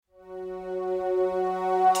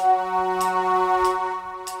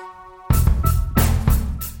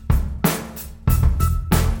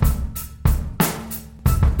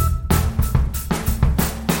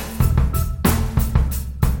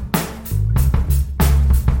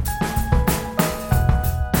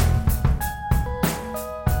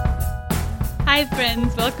Hi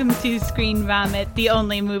friends, welcome to Screen Vomit, the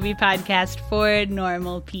only movie podcast for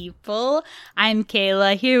normal people. I'm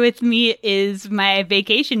Kayla. Here with me is my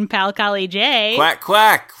vacation pal, Collie J. Quack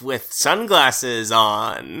quack with sunglasses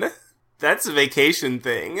on. That's a vacation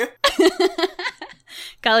thing.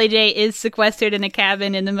 Collie J is sequestered in a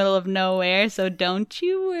cabin in the middle of nowhere, so don't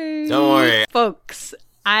you worry. Don't worry. Folks,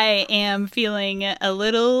 I am feeling a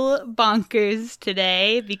little bonkers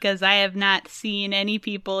today because I have not seen any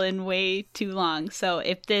people in way too long. So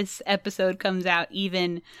if this episode comes out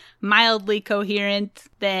even mildly coherent,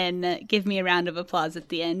 then give me a round of applause at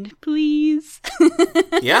the end, please.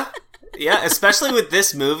 Yeah, especially with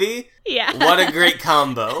this movie. Yeah. What a great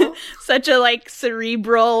combo. Such a,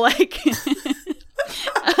 cerebral,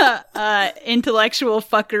 intellectual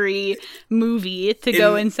fuckery movie to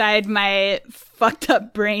go inside my fucked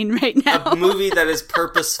up brain right now. A movie that is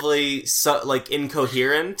purposefully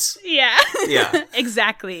incoherent. Yeah. Yeah.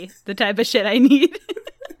 Exactly the type of shit I need.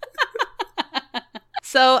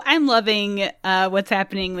 So I'm loving what's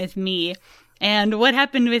happening with me. And what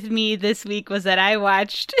happened with me this week was that I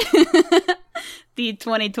watched the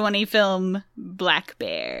 2020 film Black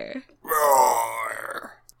Bear.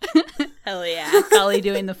 Roar. Hell yeah. Collie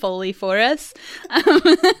doing the Foley for us.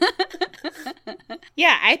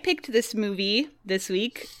 Yeah, I picked this movie this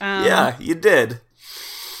week. Yeah, you did.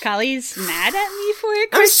 Collie's mad at me for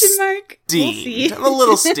it, question mark? We'll see. I'm a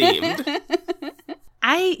little steamed.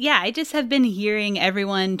 I just have been hearing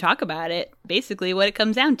everyone talk about it, basically what it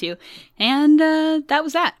comes down to. And that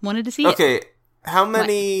was that. Wanted to see it. Okay,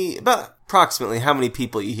 approximately how many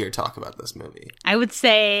people you hear talk about this movie? I would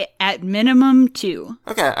say at minimum 2.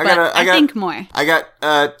 Okay, I think more. I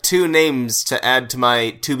got 2 names to add to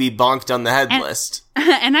my to be bonked on the head list.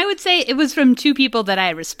 And I would say it was from 2 people that I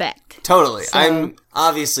respect. Totally. So. I'm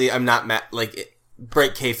not mad,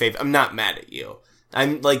 break kayfabe, I'm not mad at you.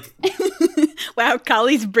 I'm like... Wow,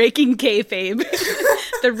 Collie's breaking kayfabe.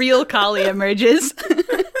 The real Collie emerges.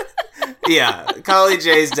 Yeah, Collie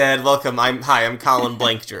J's dead. Welcome. I'm Colin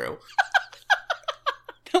Blank Drew.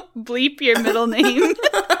 Don't bleep your middle name.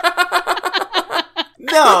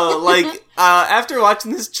 No, after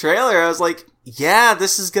watching this trailer, I was like, yeah,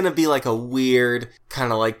 this is gonna be a weird,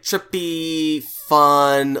 kind of trippy,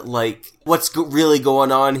 fun, what's really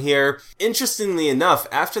going on here. Interestingly enough,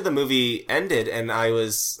 after the movie ended and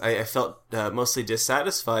I felt mostly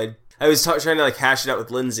dissatisfied, I was trying to hash it out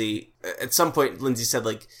with Lindsay. At some point, Lindsay said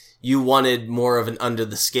you wanted more of an under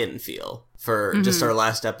the skin feel for just our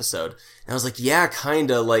last episode. And I was like, yeah,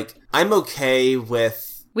 kinda, I'm okay with...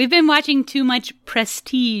 We've been watching too much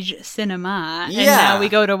prestige cinema, yeah. And now we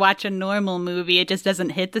go to watch a normal movie, it just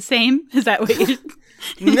doesn't hit the same? Is that what you...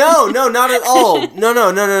 No, not at all. No.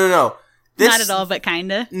 Not at all, but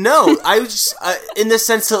kinda. No, I was just, in the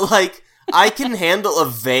sense that, I can handle a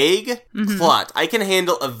vague plot. I can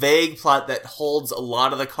handle a vague plot that holds a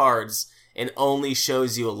lot of the cards and only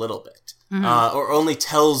shows you a little bit. Or only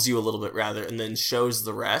tells you a little bit, rather, and then shows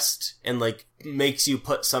the rest, and, makes you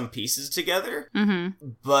put some pieces together.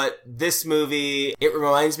 But this movie, it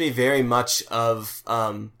reminds me very much of,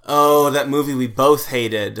 that movie we both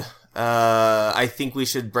hated. I think we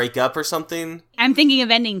should break up or something. I'm thinking of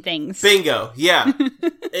Ending Things. Bingo, yeah.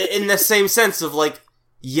 In the same sense of,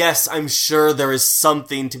 yes, I'm sure there is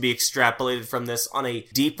something to be extrapolated from this on a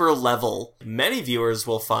deeper level. Many viewers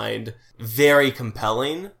will find very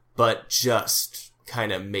compelling, but just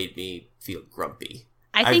kind of made me feel grumpy.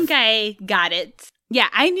 I think I got it. Yeah,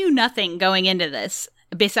 I knew nothing going into this,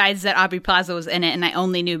 besides that Aubrey Plaza was in it, and I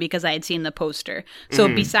only knew because I had seen the poster. So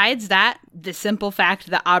besides that, the simple fact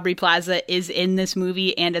that Aubrey Plaza is in this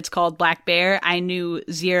movie and it's called Black Bear, I knew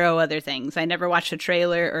 0 other things. I never watched a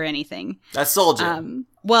trailer or anything. That sold you.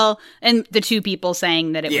 Well, and the 2 people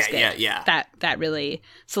saying that it was good. Yeah. That really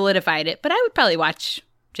solidified it. But I would probably watch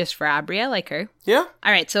just for Aubrey. I like her. Yeah.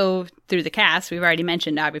 All right, so through the cast, we've already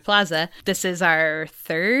mentioned Aubrey Plaza. This is our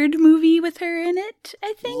 3rd movie with her in it,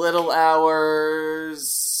 I think. Little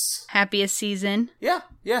Hours. Happiest Season. Yeah,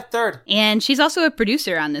 3rd. And she's also a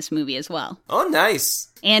producer on this movie as well. Oh, nice.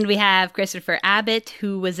 And we have Christopher Abbott,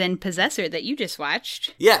 who was in Possessor that you just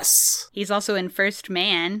watched. Yes. He's also in First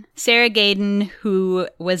Man. Sarah Gaden, who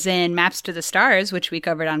was in Maps to the Stars, which we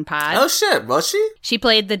covered on Pod. Oh, shit. Was she? She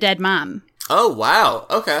played the dead mom. Oh, wow.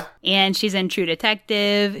 Okay. And she's in True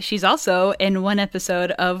Detective. She's also in one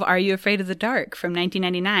episode of Are You Afraid of the Dark from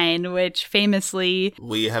 1999, which famously...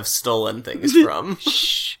 we have stolen things from.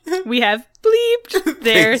 Shh. We have bleeped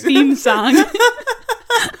their theme song.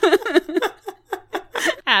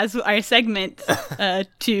 As our segment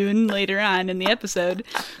tune later on in the episode.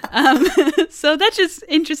 So that's just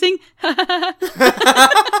interesting.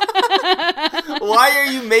 Why are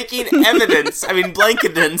you making evidence? I mean,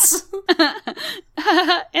 blankadence.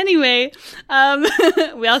 Anyway,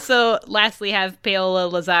 we also lastly have Paola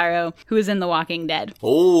Lazaro, who is in The Walking Dead.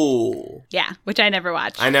 Oh. Yeah, which I never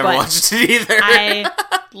watched. I never watched it either. I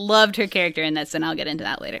loved her character in this, and I'll get into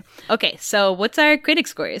that later. Okay, so what's our critic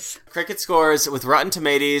scores? Critic scores with Rotten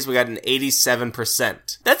Tomatoes, we got an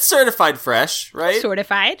 87%. That's certified fresh, right?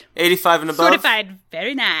 Certified. 85 and above? Certified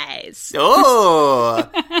very nice. Oh!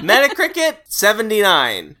 Metacritic,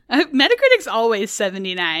 79. Metacritic's always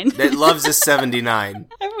 79. It loves a 79.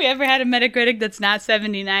 Have we ever had a Metacritic that's not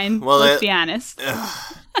 79? Well, let's be honest.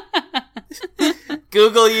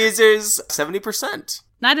 Google users, 70%.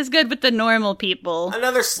 Not as good with the normal people.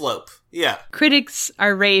 Another slope. Yeah. Critics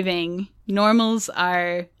are raving. Normals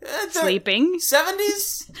are sleeping.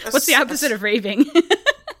 70s? What's the opposite of raving?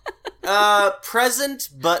 Present,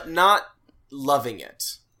 but not loving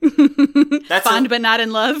it. That's fond, but not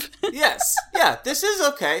in love? Yes. Yeah, this is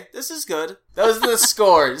okay. This is good. Those are the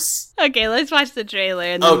scores. Okay, let's watch the trailer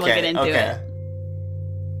and then we'll get into it.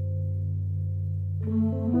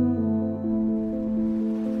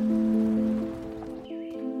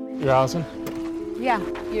 You're Allison? Yeah.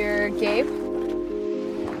 You're Gabe?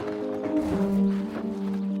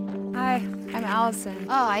 Hi, I'm Allison.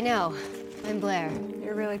 Oh, I know. I'm Blair.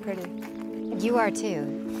 You're really pretty. You are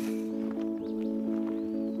too.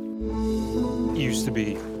 You used to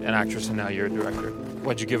be an actress and now you're a director.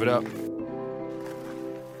 Why'd you give it up?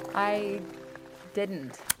 I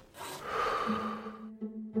didn't.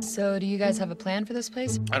 So, do you guys have a plan for this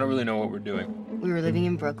place? I don't really know what we're doing. We were living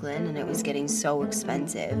in Brooklyn and it was getting so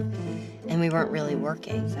expensive. And we weren't really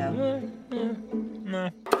working, so...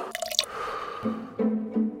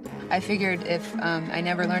 I figured if I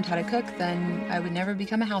never learned how to cook, then I would never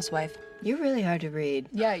become a housewife. You're really hard to read.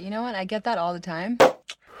 Yeah, you know what? I get that all the time.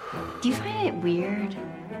 Do you find it weird,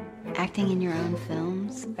 acting in your own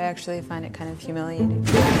films? I actually find it kind of humiliating.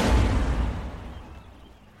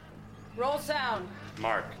 Roll sound.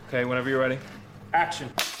 Mark. Okay, whenever you're ready. Action.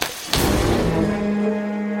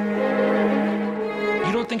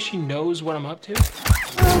 You don't think she knows what I'm up to?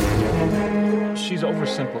 She's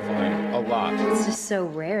oversimplifying a lot. It's just so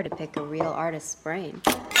rare to pick a real artist's brain.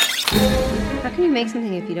 How can you make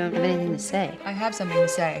something if you don't have anything to say? I have something to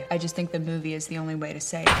say. I just think the movie is the only way to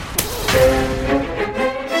say it.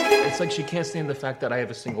 It's like she can't stand the fact that I have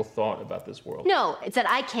a single thought about this world. No, it's that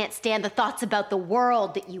I can't stand the thoughts about the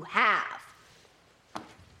world that you have.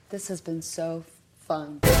 This has been so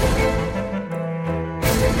fun.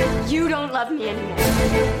 You don't love me anymore.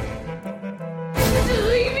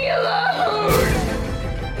 Leave me alone!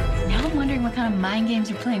 Now I'm wondering what kind of mind games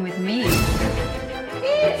you're playing with me. He's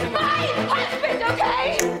my husband,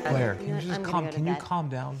 okay? Blair, can you calm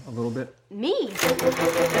down a little bit? Me? I've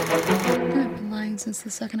been lying since the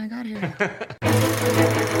second I got here.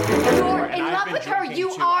 You're in love with her.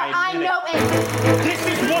 You are. I know it. This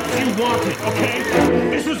is what you wanted, okay?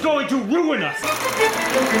 This was going to ruin us. Okay,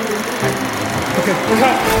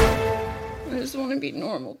 cut. I just want to be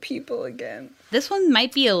normal people again. This one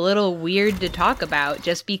might be a little weird to talk about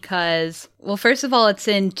just because, well, first of all, it's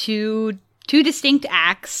in two distinct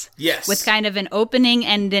acts. Yes. With kind of an opening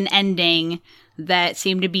and an ending that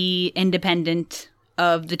seem to be independent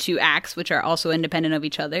of the two acts, which are also independent of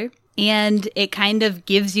each other. And it kind of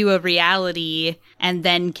gives you a reality and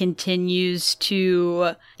then continues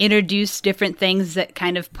to introduce different things that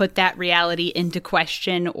kind of put that reality into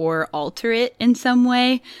question or alter it in some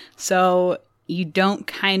way. So you don't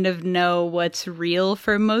kind of know what's real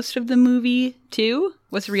for most of the movie, too.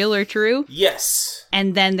 What's real or true. Yes.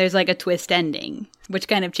 And then there's like a twist ending, which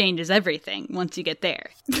kind of changes everything once you get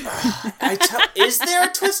there. Is there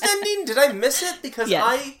a twist ending? Did I miss it? Because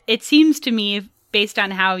yes. It seems to me, based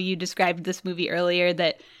on how you described this movie earlier,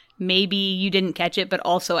 that maybe you didn't catch it, but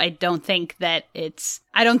also I don't think less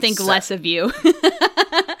of you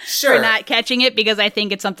sure. for not catching it, because I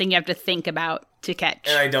think it's something you have to think about to catch.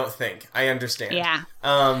 And I don't think. I understand. Yeah.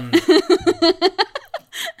 I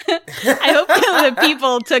hope the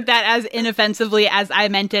people took that as inoffensively as I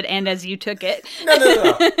meant it and as you took it.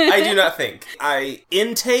 No. I do not think. I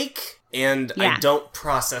intake and I don't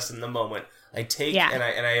process in the moment. I take and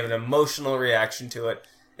I have an emotional reaction to it.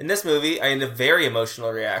 In this movie, I had a very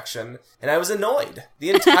emotional reaction, and I was annoyed the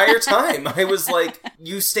entire time. I was like,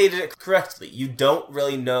 you stated it correctly. You don't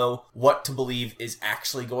really know what to believe is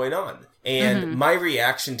actually going on. And my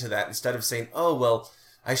reaction to that, instead of saying, oh, well,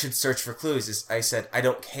 I should search for clues, is I said, I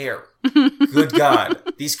don't care. Good God.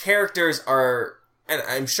 These characters are and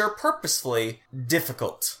I'm sure purposefully,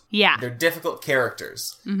 difficult. Yeah. They're difficult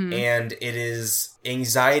characters. Mm-hmm. And it is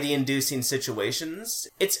anxiety-inducing situations.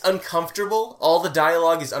 It's uncomfortable. All the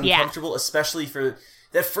dialogue is uncomfortable, especially for...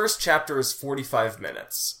 That first chapter is 45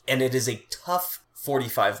 minutes. And it is a tough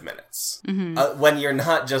 45 minutes. Mm-hmm. When you're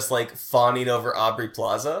not just, like, fawning over Aubrey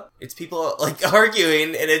Plaza. It's people, like,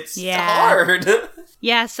 arguing, and it's hard.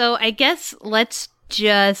 Yeah, so I guess let's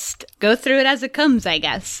just go through it as it comes, I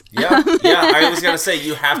guess. Yeah, I was gonna say,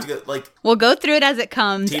 you have to go, like... We'll go through it as it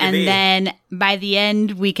comes, and T2B. then by the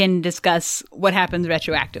end, we can discuss what happens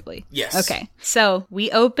retroactively. Yes. Okay, so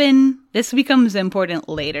we open... This becomes important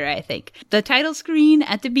later, I think. The title screen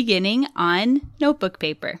at the beginning on notebook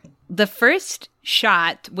paper. The first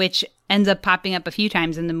shot, which ends up popping up a few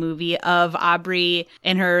times in the movie, of Aubrey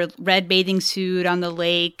in her red bathing suit on the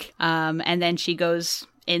lake, and then she goes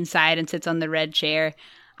inside and sits on the red chair.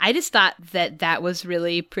 I just thought that was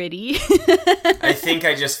really pretty. I think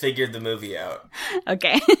I just figured the movie out.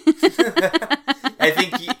 Okay. I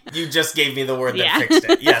think you just gave me the word that fixed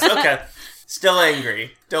it. Yes, okay. Still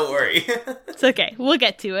angry. Don't worry. It's okay. We'll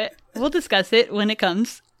get to it. We'll discuss it when it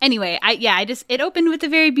comes. Anyway, it opened with a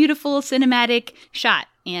very beautiful cinematic shot,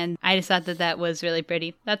 and I just thought that was really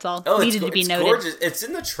pretty. That's all. Needed to be noted. Gorgeous. It's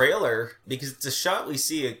in the trailer because it's a shot we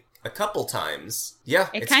see a couple times. Yeah,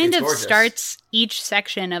 it kind of starts each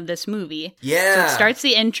section of this movie. Yeah. So it starts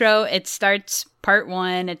the intro, it starts part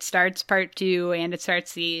 1, it starts part 2, and it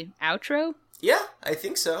starts the outro. Yeah, I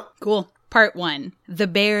think so. Cool. Part 1, The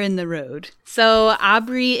Bear in the Road. So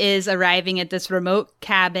Aubrey is arriving at this remote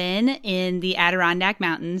cabin in the Adirondack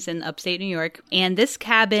Mountains in upstate New York. And this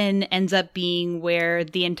cabin ends up being where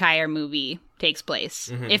the entire movie takes place.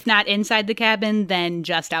 Mm-hmm. If not inside the cabin, then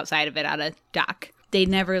just outside of it on a dock. They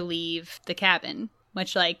never leave the cabin,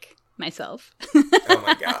 much like myself. Oh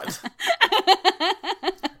my god.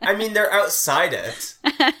 I mean, they're outside it.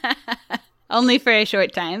 Only for a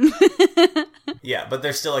short time. Yeah, but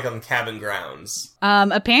they're still like on cabin grounds.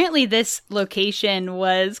 Apparently this location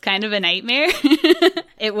was kind of a nightmare.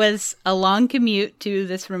 It was a long commute to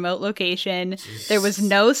this remote location. Jeez. There was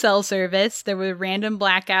no cell service. There were random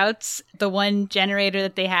blackouts. The one generator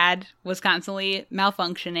that they had was constantly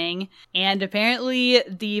malfunctioning. And apparently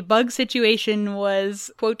the bug situation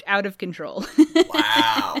was, quote, out of control.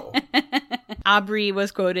 Wow. Aubrey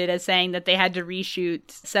was quoted as saying that they had to reshoot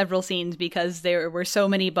several scenes because there were so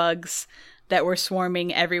many bugs that were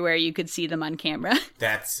swarming everywhere you could see them on camera.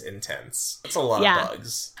 That's intense. That's a lot of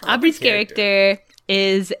bugs. Aubrey's character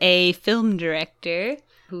is a film director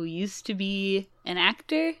who used to be an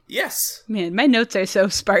actor. Yes. Man, my notes are so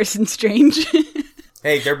sparse and strange.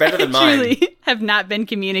 Hey, they're better than mine. I truly have not been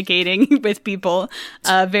communicating with people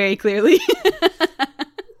very clearly.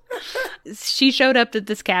 She showed up at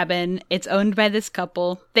this cabin. It's owned by this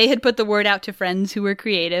couple. They had put the word out to friends who were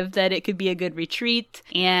creative that it could be a good retreat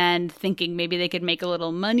and thinking maybe they could make a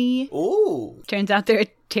little money. Ooh. Turns out they're a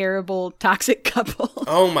terrible, toxic couple.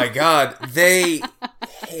 Oh my god. They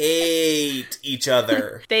hate each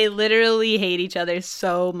other. They literally hate each other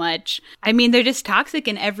so much. I mean, they're just toxic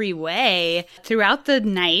in every way. Throughout the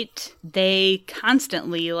night, they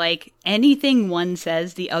constantly, like, anything one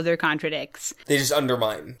says, the other contradicts. They just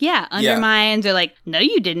undermine. Yeah, undermines or like, no,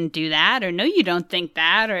 you didn't do that, or no, you don't think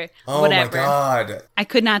that, or whatever. Oh my god. I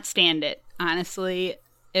could not stand it. Honestly,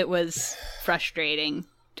 it was frustrating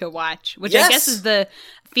to watch, which I guess is the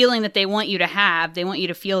feeling that they want you to have. They want you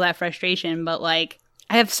to feel that frustration, but like,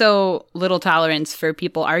 I have so little tolerance for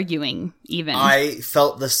people arguing, even. I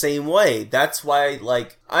felt the same way. That's why,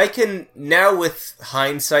 like, I can, now with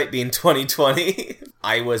hindsight being 2020,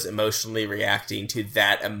 I was emotionally reacting to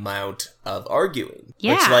that amount of arguing.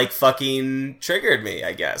 Yeah. Which, like, fucking triggered me,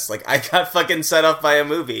 I guess. Like, I got fucking set up by a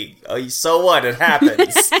movie. Oh, so what? It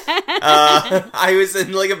happens. I was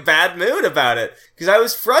in, like, a bad mood about it. Because I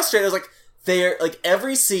was frustrated. I was like,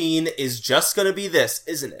 every scene is just gonna be this,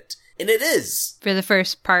 isn't it? And it is. For the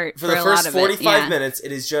first part. For the first 45 minutes,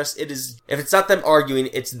 it is, if it's not them arguing,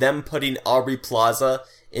 it's them putting Aubrey Plaza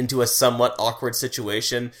into a somewhat awkward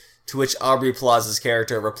situation, to which Aubrey Plaza's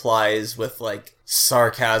character replies with, like,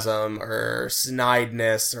 sarcasm or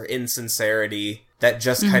snideness or insincerity that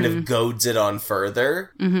just kind of goads it on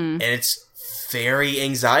further. Mm-hmm. And it's very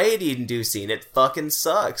anxiety-inducing. It fucking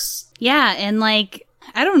sucks. Yeah, and, like,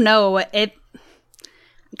 I don't know,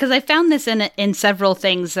 because I found this in several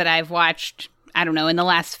things that I've watched, I don't know, in the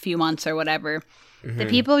last few months or whatever. Mm-hmm. The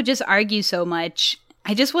people just argue so much.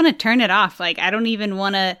 I just want to turn it off. Like, I don't even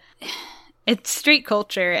want to... It's straight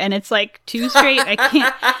culture, and it's, like, too straight. I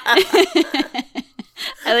can't...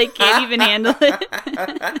 I, like, can't even handle it.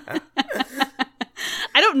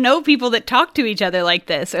 I don't know people that talk to each other like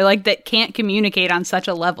this, or like that can't communicate on such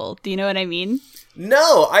a level. Do you know what I mean?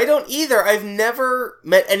 No, I don't either. I've never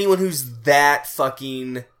met anyone who's that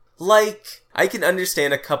fucking, like, I can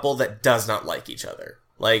understand a couple that does not like each other.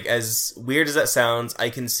 Like, as weird as that sounds, I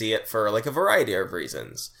can see it for, like, a variety of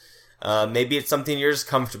reasons. Maybe it's something you're just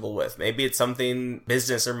comfortable with. Maybe it's something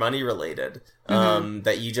business or money related,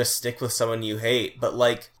 that you just stick with someone you hate. But,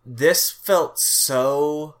 like, this felt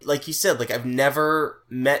so, like you said, like, I've never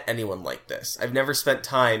met anyone like this. I've never spent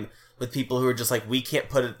time with people who are just like, we can't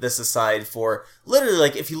put this aside for, literally,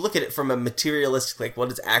 like, if you look at it from a materialistic, like,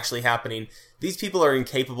 what is actually happening, these people are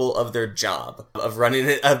incapable of their job, of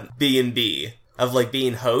running a B&B, of, like,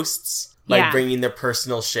 being hosts, by bringing their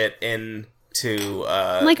personal shit in to,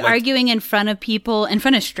 like arguing in front of people, in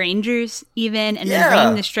front of strangers, even, and then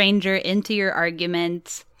bringing the stranger into your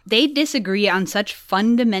arguments. They disagree on such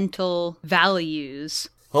fundamental values.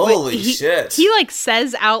 Holy shit. He, like,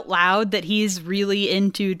 says out loud that he's really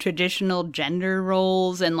into traditional gender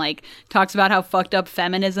roles and, like, talks about how fucked up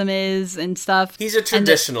feminism is and stuff. He's a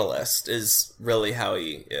traditionalist, is really how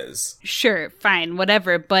he is. Sure, fine,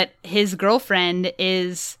 whatever. But his girlfriend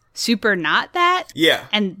is super not that. Yeah.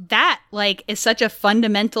 And that, like, is such a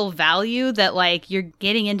fundamental value that, like, you're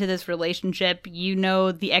getting into this relationship, you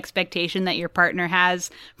know the expectation that your partner has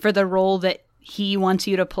for the role that he wants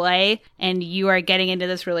you to play, and you are getting into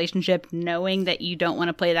this relationship knowing that you don't want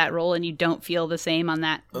to play that role and you don't feel the same on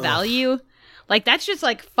that value. Like, that's just,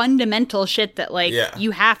 like, fundamental shit that, like,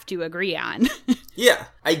 you have to agree on. Yeah,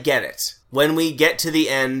 I get it. When we get to the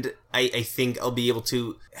end, I think I'll be able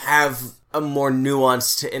to have a more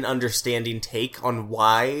nuanced and understanding take on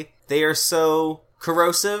why they are so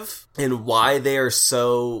corrosive and why they are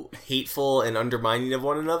so hateful and undermining of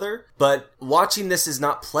one another. But watching this is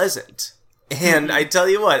not pleasant. And I tell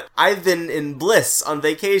you what, I've been in bliss on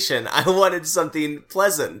vacation. I wanted something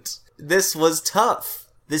pleasant. This was tough.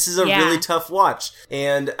 This is a really tough watch.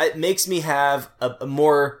 And it makes me have a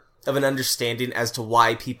more of an understanding as to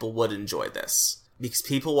why people would enjoy this. Because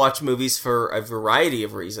people watch movies for a variety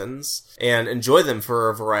of reasons and enjoy them for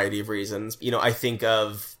a variety of reasons. You know, I think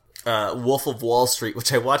of Wolf of Wall Street,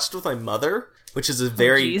 which I watched with my mother, which is a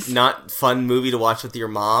very not fun movie to watch with your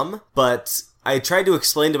mom. But I tried to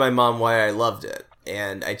explain to my mom why I loved it,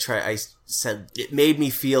 and I said it made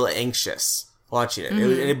me feel anxious watching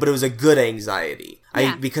it, but it was a good anxiety.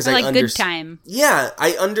 Because I like good time. Yeah,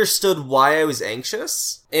 I understood why I was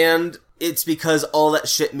anxious, and it's because all that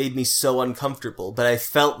shit made me so uncomfortable. But I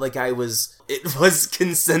felt like it was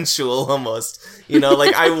consensual almost. You know,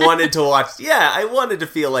 like I wanted to watch. Yeah, I wanted to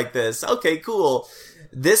feel like this. Okay, cool.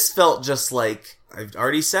 This felt just like, I've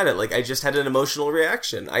already said it, like I just had an emotional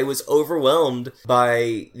reaction. I was overwhelmed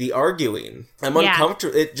by the arguing. I'm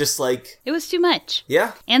uncomfortable. It just like... It was too much.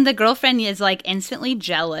 Yeah. And the girlfriend is like instantly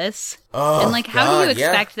jealous. Oh, and like, how do you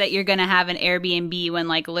expect that you're going to have an Airbnb when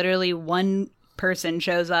like literally one person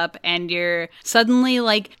shows up and you're suddenly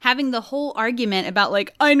like having the whole argument about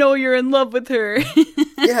like, I know you're in love with her.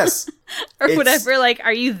 Yes. Or whatever. Like,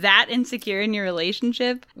 are you that insecure in your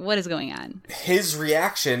relationship? What is going on? His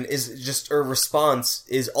reaction is just, or response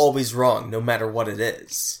is always wrong, no matter what it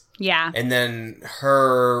is. Yeah. And then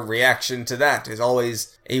her reaction to that is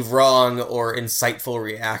always a wrong or insightful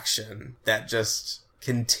reaction that just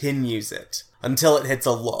continues it until it hits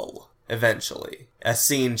a lull. Eventually. A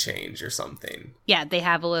scene change or something. Yeah, they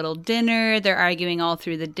have a little dinner. They're arguing all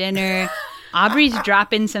through the dinner. Aubrey's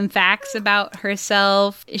dropping some facts about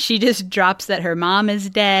herself. She just drops that her mom is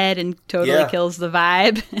dead and totally kills the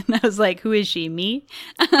vibe. And I was like, who is she? Me?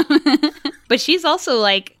 But she's also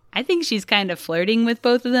like, I think she's kind of flirting with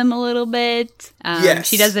both of them a little bit. Yes.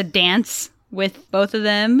 She does a dance with both of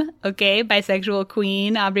them. Okay, bisexual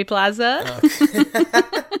queen, Aubrey Plaza. Okay.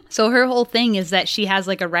 So her whole thing is that she has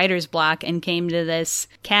like a writer's block and came to this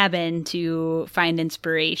cabin to find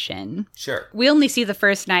inspiration. Sure. We only see the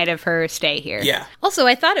first night of her stay here. Yeah. Also,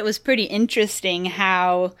 I thought it was pretty interesting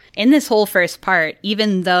how in this whole first part,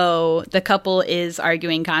 even though the couple is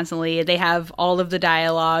arguing constantly, they have all of the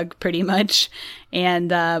dialogue pretty much and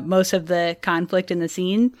most of the conflict in the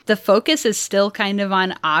scene. The focus is still kind of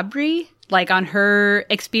on Aubrey. Like on her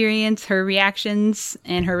experience, her reactions,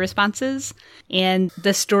 and her responses. And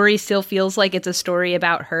the story still feels like it's a story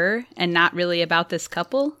about her and not really about this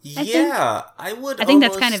couple. I think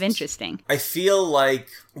that's kind of interesting. I feel like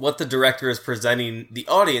what the director is presenting the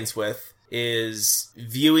audience with is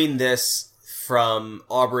viewing this from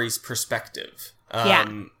Aubrey's perspective.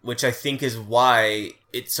 Which I think is why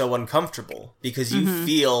it's so uncomfortable because you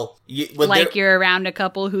feel like you're around a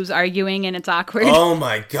couple who's arguing and it's awkward. Oh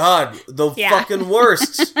my God, the fucking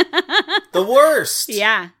worst. The worst.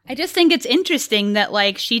 Yeah. I just think it's interesting that,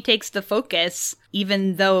 like, she takes the focus,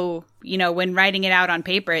 even though, you know, when writing it out on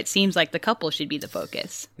paper, it seems like the couple should be the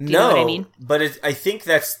focus. Do you know what I mean? But I think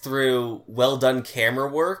that's through well-done camera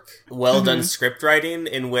work, well-done script writing,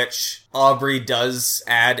 in which Aubrey does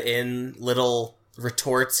add in little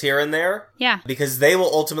retorts here and there. Yeah. Because they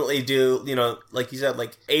will ultimately do, you know, like you said,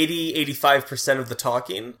 like 85% of the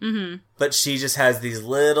talking. Mm-hmm. But she just has these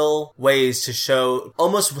little ways to show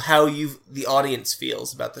almost how the audience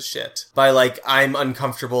feels about the shit. By like, I'm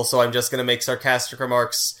uncomfortable, so I'm just going to make sarcastic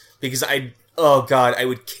remarks because I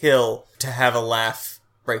would kill to have a laugh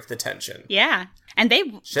break the tension. Yeah. And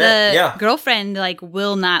girlfriend, like,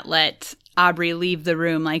 will not let Aubrey leave the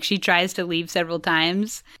room. Like, she tries to leave several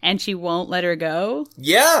times and she won't let her go.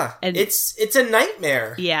 Yeah. And it's a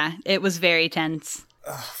nightmare. Yeah. It was very tense.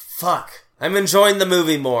 Fuck. I'm enjoying the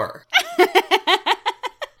movie more.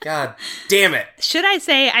 God damn it. Should I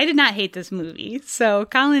say, I did not hate this movie. So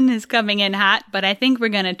Colin is coming in hot, but I think we're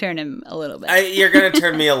going to turn him a little bit. You're going to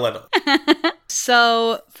turn me a little.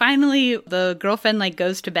 So finally, the girlfriend, like,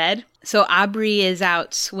 goes to bed. So Aubrey is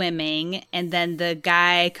out swimming, and then the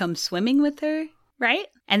guy comes swimming with her, right?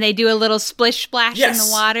 And they do a little splish splash in the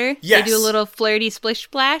water. Yes. They do a little flirty splish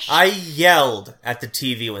splash. I yelled at the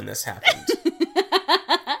TV when this happened.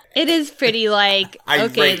 It is pretty like,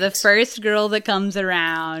 okay, raped. the first girl that comes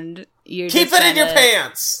around, you're Keep just it in your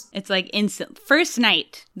pants! It's like instant. First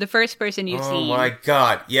night, the first person you see. Oh my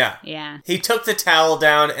God, yeah. Yeah. He took the towel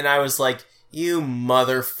down and I was like, you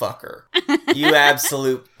motherfucker. You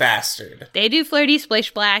absolute bastard. They do flirty splish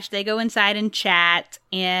splash. They go inside and chat,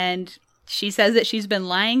 and she says that she's been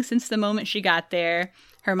lying since the moment she got there.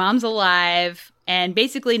 Her mom's alive, and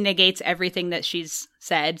basically negates everything that she's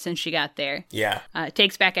said since she got there. Yeah.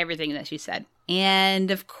 Takes back everything that she said.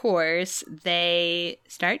 And, of course, they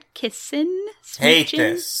start kissing. Hate smooching.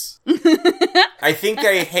 this. I think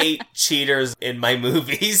I hate cheaters in my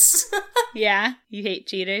movies. Yeah? You hate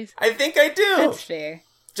cheaters? I think I do. That's fair.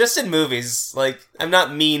 Just in movies. Like, I'm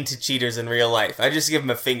not mean to cheaters in real life. I just give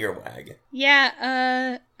them a finger wag.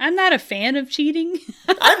 Yeah, I'm not a fan of cheating.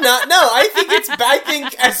 I'm not. No, I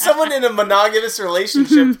think as someone in a monogamous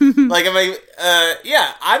relationship, like,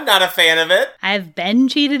 I'm not a fan of it. I've been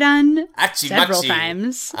cheated on several Achi-machi.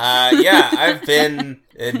 times. Yeah, I've been,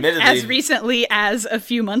 admittedly. As recently as a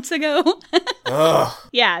few months ago. Ugh.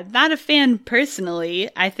 Yeah, not a fan personally,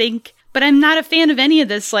 I think. But I'm not a fan of any of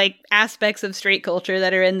this, like, aspects of straight culture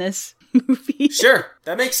that are in this movie. Sure,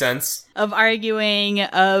 that makes sense. Of arguing,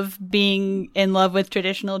 of being in love with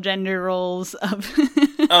traditional gender roles, of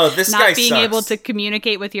this guy not being sucks. able to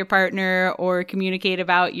communicate with your partner or communicate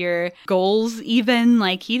about your goals even.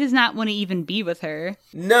 Like, he does not want to even be with her.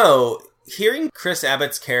 No, hearing Chris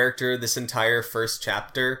Abbott's character this entire first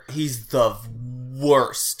chapter, he's the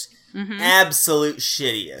worst. Mm-hmm. Absolute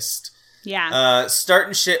shittiest. Yeah.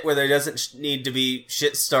 Starting shit where there doesn't need to be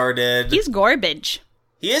shit started. He's Gorbage.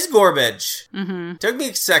 He is Gorbage. Mm-hmm. Took me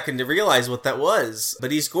a second to realize what that was,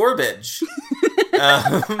 but he's Gorbage.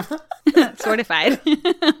 Sortified.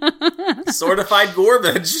 Sortified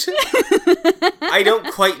Gorbage. I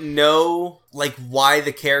don't quite know, like, why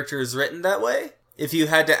the character is written that way. If you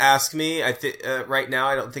had to ask me, I think right now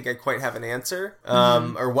I don't think I quite have an answer,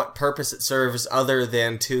 or what purpose it serves other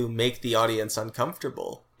than to make the audience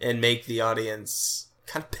uncomfortable and make the audience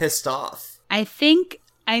kind of pissed off.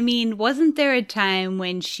 Wasn't there a time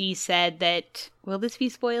when she said that, will this be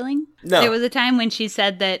spoiling? No. There was a time when she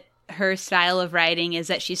said that her style of writing is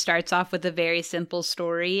that she starts off with a very simple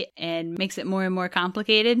story and makes it more and more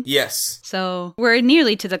complicated. Yes. So we're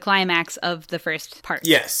nearly to the climax of the first part.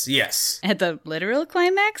 Yes. At the literal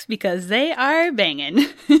climax, because they are banging.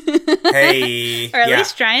 Hey. Or at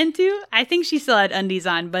least trying to. I think she still had undies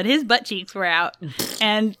on, but his butt cheeks were out.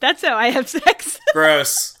 And that's how I have sex.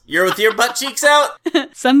 Gross. You're with your butt cheeks out?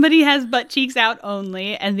 Somebody has butt cheeks out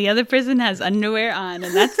only, and the other person has underwear on,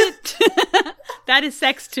 and that's it. That is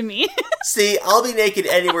sex to me. See, I'll be naked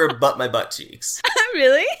anywhere but my butt cheeks.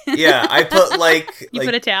 Really? Yeah, I put You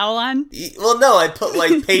put a towel on? Well, no, I put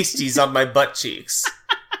pasties on my butt cheeks.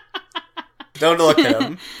 Don't look at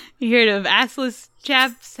them. You heard of assless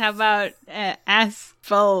chaps? How about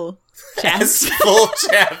ass-full chaps? Ass-full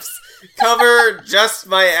chaps. Cover just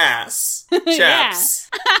my ass. Chaps.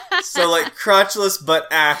 Yeah. So, like, crotchless but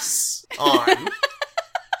ass on.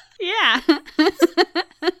 Yeah.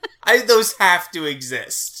 Those have to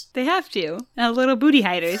exist. They have to. Little booty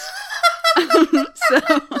hiders.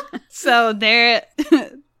 So they're...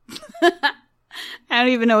 I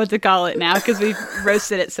don't even know what to call it now because we've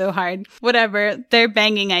roasted it so hard. Whatever. They're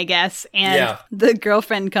banging, I guess. And the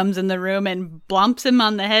girlfriend comes in the room and blomps him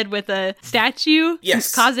on the head with a statue.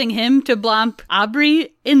 Yes. Causing him to blomp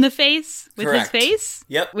Aubrey in the face with his face.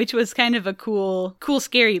 Yep. Which was kind of a cool,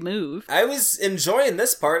 scary move. I was enjoying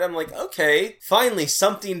this part. I'm like, okay, finally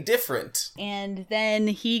something different. And then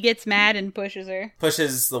he gets mad and pushes her.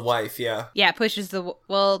 Pushes the wife, yeah. Yeah, pushes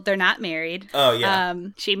well, they're not married. Oh, yeah.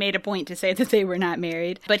 She made a point to say that they were not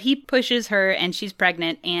married. But he pushes her and she's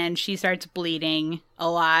pregnant and she starts bleeding a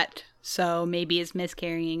lot. So maybe is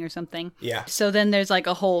miscarrying or something. Yeah. So then there's like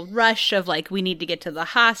a whole rush of like, we need to get to the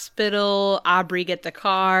hospital. Aubrey get the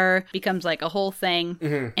car. Becomes like a whole thing.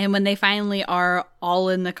 Mm-hmm. And when they finally are all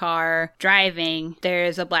in the car driving,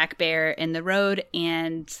 there's a black bear in the road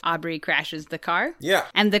and Aubrey crashes the car. Yeah.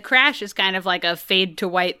 And the crash is kind of like a fade to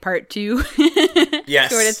white part 2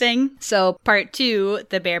 yes. sort of thing. So part 2,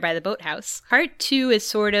 the bear by the boathouse. Part 2 is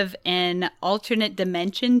sort of an alternate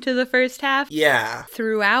dimension to the first half. Yeah.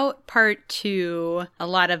 Throughout part 2, a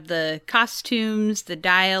lot of the costumes, the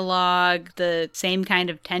dialogue, the same kind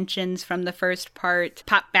of tensions from the first part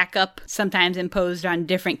pop back up, sometimes imposed on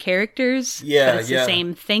different characters. Yeah, but it's the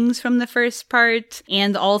same things from the first part,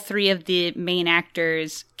 and all 3 of the main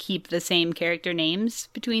actors keep the same character names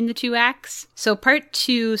between the 2 acts. So part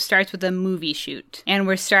 2 starts with a movie shoot, and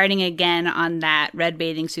we're starting again on that red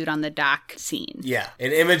bathing suit on the dock scene. Yeah,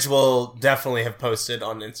 an image we'll definitely have posted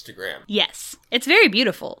on Instagram. Yes. It's very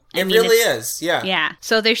beautiful. It really is, yeah. Yeah.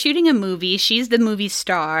 So they're shooting a movie. She's the movie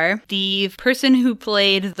star. The person who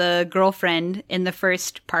played the girlfriend in the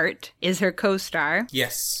first part is her co-star.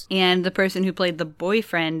 Yes. And the person who played the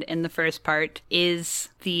boyfriend in the first part is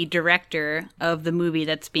the director of the movie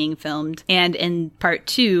that's being filmed. And in part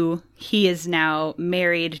 2, he is now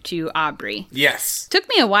married to Aubrey. Yes. Took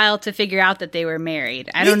me a while to figure out that they were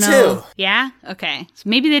married. I don't know. Me too. Yeah? Okay. So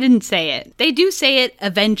maybe they didn't say it. They do say it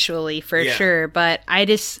eventually for sure, but I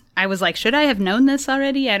was like, should I have known this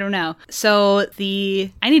already? I don't know. So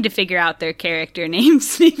I need to figure out their character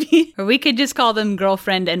names maybe. Or we could just call them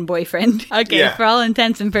girlfriend and boyfriend. Okay, for all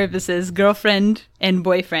intents and purposes, girlfriend and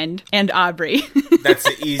boyfriend and Aubrey. That's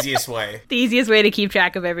the easiest way. The easiest way to keep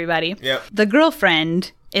track of everybody. Yep. The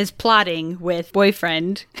girlfriend is plotting with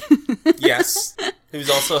boyfriend. Yes. Who's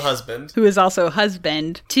also husband. Who is also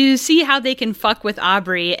husband. To see how they can fuck with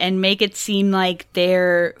Aubrey and make it seem like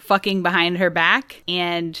they're fucking behind her back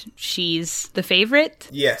and she's the favorite.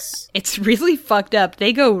 Yes. It's really fucked up.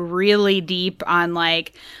 They go really deep on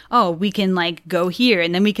like, oh, we can like go here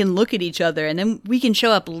and then we can look at each other and then we can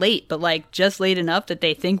show up late, but like just late enough that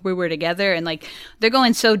they think we were together. And like they're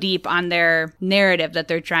going so deep on their narrative that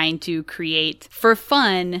they're trying to create for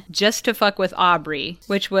fun just to fuck with Aubrey,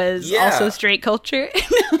 which was also straight culture.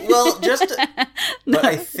 Well, but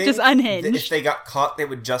I think just unhinged. If they got caught, they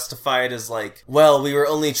would justify it as like, well, we were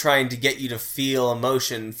only trying to get you to feel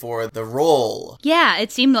emotion for the role. Yeah,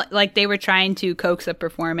 it seemed like they were trying to coax a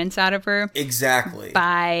performance out of her. Exactly.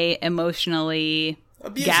 By emotionally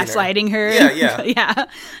abusing gaslighting her. Yeah. Yeah.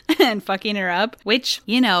 And fucking her up, which,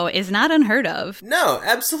 is not unheard of. No,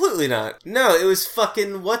 absolutely not. No, it was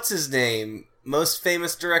fucking, what's his name? Most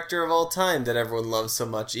famous director of all time that everyone loves so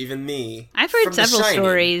much, even me. I've heard several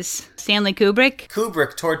stories. Stanley Kubrick?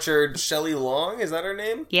 Kubrick tortured Shelley Long, is that her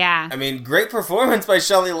name? Yeah. I mean, great performance by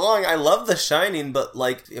Shelley Long. I love The Shining, but,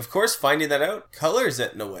 like, of course, finding that out colors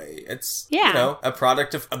it in a way. It's, a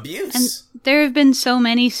product of abuse. And there have been so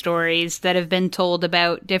many stories that have been told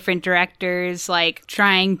about different directors, like,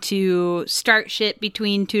 trying to start shit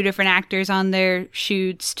between 2 different actors on their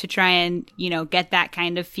shoots to try and, get that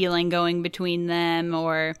kind of feeling going between them,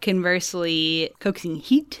 or conversely coaxing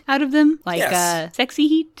heat out of them, like sexy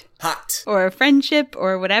heat. Hot. Or friendship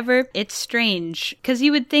or whatever. It's strange because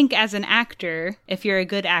you would think as an actor, if you're a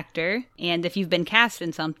good actor and if you've been cast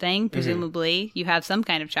in something, presumably you have some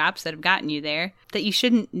kind of chops that have gotten you there, that you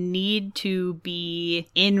shouldn't need to be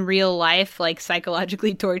in real life like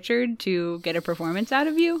psychologically tortured to get a performance out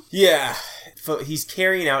of you. Yeah. He's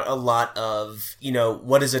carrying out a lot of,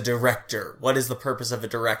 what is a director? What is the purpose of a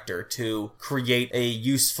director? To create a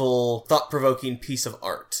useful, thought-provoking piece of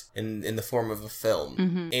art in the form of a film.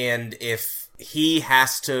 Mm-hmm. And if he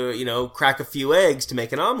has to, crack a few eggs to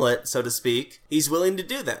make an omelet, so to speak, he's willing to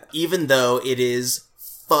do that. Even though it is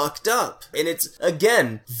fucked up. And it's,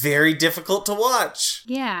 again, very difficult to watch.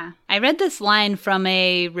 Yeah. I read this line from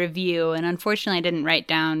a review, and unfortunately I didn't write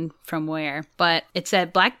down from where, but it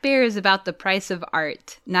said, Black Bear is about the price of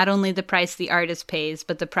art. Not only the price the artist pays,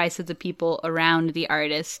 but the price of the people around the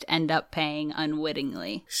artist end up paying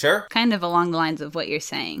unwittingly. Sure. Kind of along the lines of what you're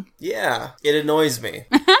saying. Yeah. It annoys me.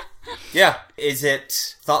 Yeah. Is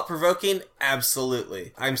it thought-provoking?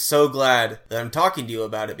 Absolutely. I'm so glad that I'm talking to you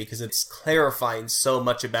about it because it's clarifying so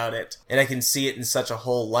much about it. And I can see it in such a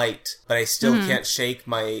whole light, but I still can't shake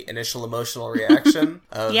my initial emotional reaction.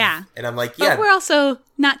 Yeah. And I'm like, But we're also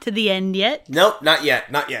not to the end yet. Nope, not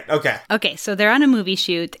yet. Not yet. Okay. Okay, so they're on a movie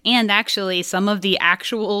shoot, and actually some of the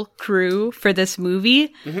actual crew for this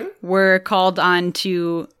movie were called on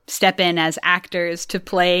to step in as actors to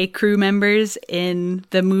play crew members in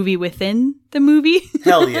the movie within the movie.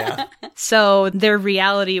 Hell yeah. So their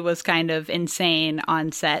reality was kind of insane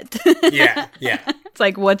on set. Yeah. It's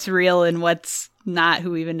like what's real and what's not,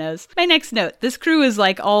 who even knows. My next note, this crew is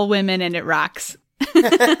like all women and it rocks.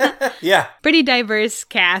 Yeah. Pretty diverse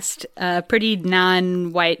cast, pretty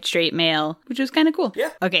non-white straight male, which was kind of cool. Yeah.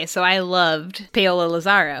 Okay, so I loved Paola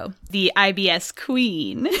Lazaro, the IBS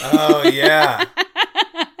queen. Oh, yeah.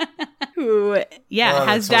 Who,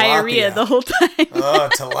 has tilapia. diarrhea the whole time. Oh,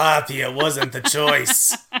 tilapia wasn't the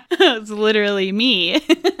choice. It's literally me.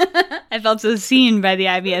 I felt so seen by the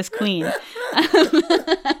IBS queen.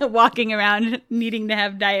 Walking around needing to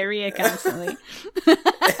have diarrhea constantly.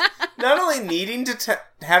 Not only needing to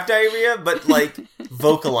have diarrhea, but like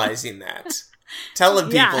vocalizing that. Telling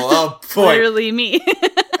people, oh boy. Literally me.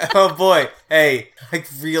 Oh boy. Hey,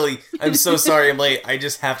 I'm so sorry I'm late. I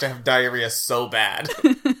just have to have diarrhea so bad.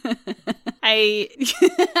 Here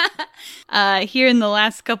in the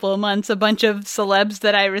last couple of months, a bunch of celebs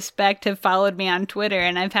that I respect have followed me on Twitter,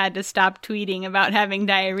 and I've had to stop tweeting about having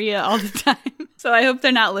diarrhea all the time. So I hope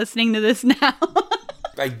they're not listening to this now.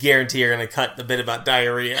 I guarantee you're going to cut the bit about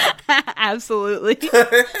diarrhea. Absolutely.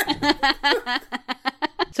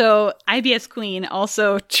 So IBS Queen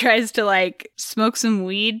also tries to like smoke some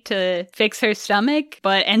weed to fix her stomach,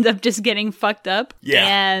 but ends up just getting fucked up. Yeah.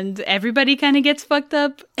 And everybody kind of gets fucked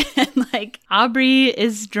up. And like Aubrey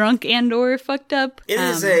is drunk and or fucked up. It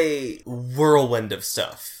is a whirlwind of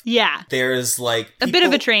stuff. Yeah. There's like a bit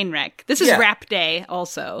of a train wreck. This is wrap day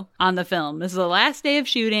also on the film. This is the last day of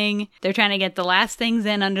shooting. They're trying to get the last things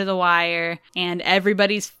in under the wire, and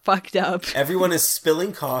everybody's fucked up. Everyone is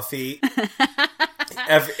spilling coffee.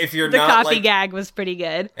 If you're the not coffee gag was pretty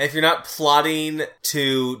good. If you're not plotting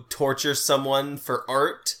to torture someone for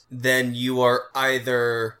art, then you are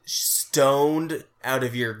either stoned out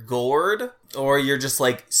of your gourd or you're just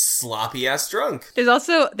like sloppy ass drunk.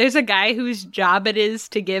 There's a guy whose job it is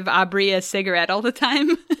to give Aubrey a cigarette all the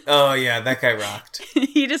time. Oh yeah, that guy rocked.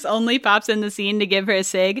 He just only pops in the scene to give her a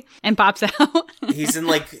cig and pops out. He's in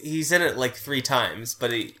it like 3 times,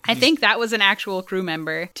 but I think that was an actual crew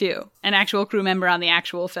member too. An actual crew member on the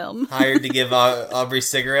actual film. Hired to give Aubrey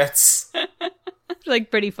cigarettes.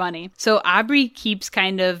 Like pretty funny. So Aubrey keeps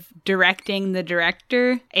kind of directing the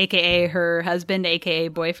director, aka her husband, aka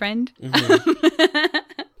boyfriend. Mm-hmm.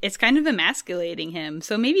 It's kind of emasculating him.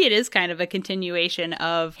 So maybe it is kind of a continuation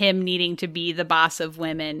of him needing to be the boss of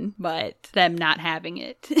women, but them not having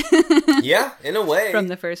it. Yeah, in a way. From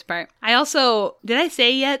the first part. Did I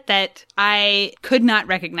say yet that I could not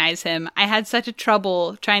recognize him? I had such a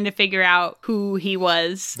trouble trying to figure out who he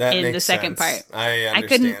was in the second part. I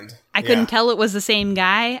understand. I couldn't tell it was the same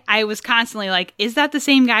guy. I was constantly like, is that the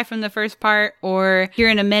same guy from the first part? Or here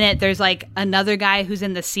in a minute, there's like another guy who's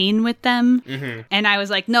in the scene with them. Mm-hmm. And I was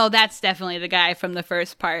like, no, that's definitely the guy from the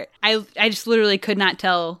first part. I just literally could not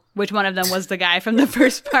tell which one of them was the guy from the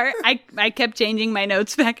first part. I kept changing my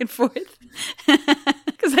notes back and forth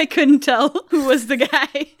because I couldn't tell who was the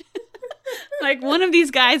guy. Like, one of these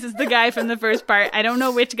guys is the guy from the first part. I don't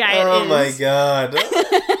know which guy it is. Oh my god.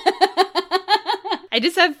 I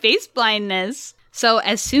just have face blindness. So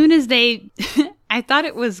as soon as I thought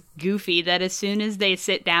it was goofy that as soon as they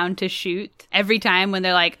sit down to shoot, every time when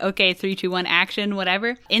they're like, okay, 3, 2, 1, action,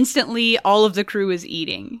 whatever, instantly all of the crew is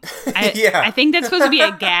eating. I think that's supposed to be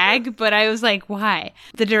a gag, but I was like, why?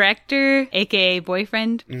 The director, aka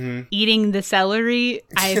boyfriend, eating the celery,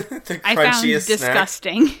 I found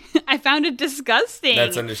disgusting. I found it disgusting.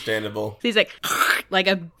 That's understandable. He's like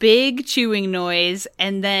a big chewing noise,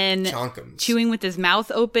 and then chewing with his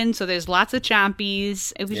mouth open, so there's lots of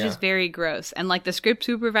chompies. It was just very gross. And like the script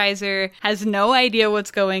supervisor has no idea what's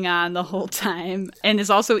going on the whole time and is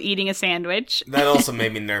also eating a sandwich. That also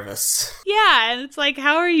made me nervous. Yeah, and it's like,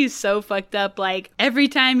 how are you so fucked up? Like, every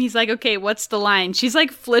time he's like, okay, what's the line? She's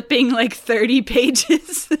like flipping like 30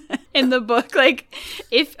 pages in the book. Like,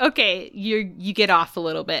 you get off a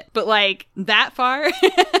little bit, but like that far?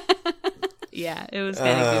 Yeah, it was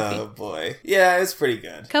kind of goofy. Oh boy. Yeah, it's pretty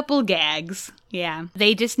good. Couple gags. Yeah.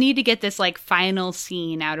 They just need to get this like final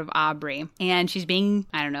scene out of Aubrey. And she's being,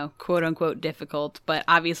 I don't know, quote unquote difficult, but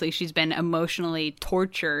obviously she's been emotionally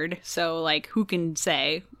tortured. So like who can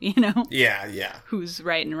say, you know? Yeah. Who's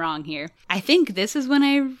right and wrong here. I think this is when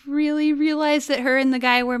I really realized that her and the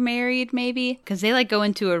guy were married, maybe. Because they like go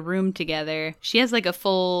into a room together. She has like a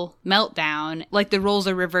full meltdown. Like the roles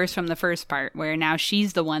are reversed from the first part, where now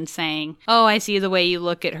she's the one saying, oh, I see the way you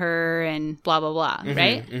look at her and blah, blah, blah,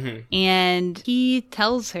 right? Mm-hmm. And he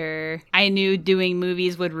tells her, I knew doing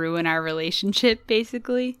movies would ruin our relationship,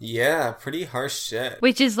 basically. Yeah, pretty harsh shit.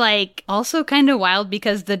 Which is like also kind of wild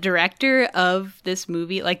because the director of this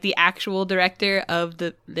movie, like the actual director of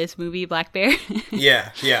this movie, Black Bear,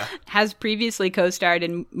 yeah, has previously co-starred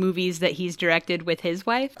in movies that he's directed with his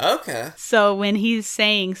wife. Okay. So when he's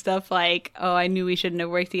saying stuff like, oh, I knew we shouldn't have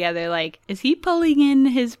worked together, like, is he pulling in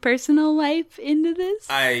his personal life into this?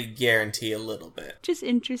 I guarantee a little bit. Just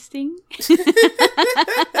interesting.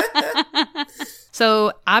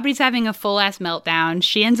 So Aubrey's having a full-ass meltdown.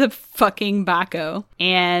 She ends up fucking Baco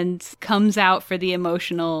and comes out for the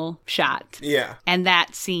emotional shot. Yeah. And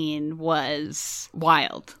that scene was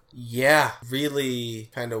wild. Yeah, really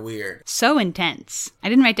kind of weird. So intense. I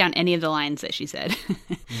didn't write down any of the lines that she said.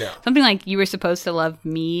 No. Something like, you were supposed to love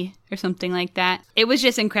me, or something like that. It was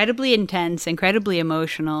just incredibly intense, incredibly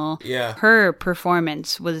emotional. Yeah. Her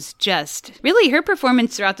performance was just... Really, her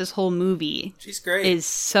performance throughout this whole movie... She's great. ...is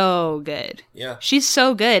so good. Yeah. She's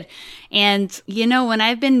so good. And, you know, when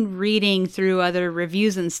I've been reading through other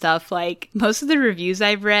reviews and stuff, like, most of the reviews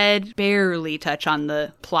I've read barely touch on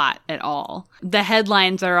the plot at all. The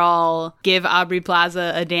headlines are all, give Aubrey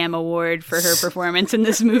Plaza a damn award for her performance in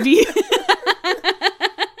this movie.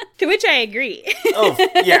 To which I agree. Oh,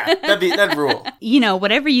 yeah, that'd rule. You know,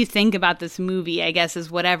 whatever you think about this movie, I guess,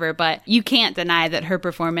 is whatever, but you can't deny that her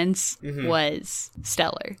performance was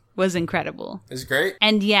stellar, was incredible. It's great.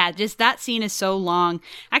 And yeah, just that scene is so long.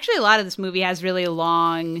 Actually, a lot of this movie has really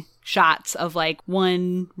long shots of like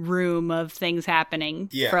one room of things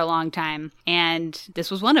happening for a long time. And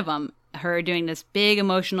this was one of them. Her doing this big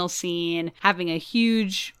emotional scene, having a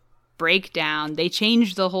huge breakdown. They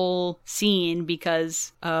changed the whole scene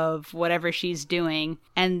because of whatever she's doing,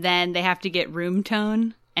 and then they have to get room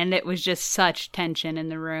tone, and it was just such tension in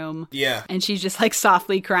the room. Yeah. And she's just like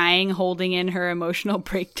softly crying, holding in her emotional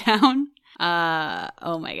breakdown.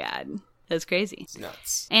 Oh my god. That's crazy. It's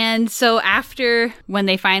nuts. And so after, when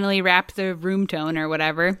they finally wrap the room tone or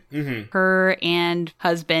whatever, her and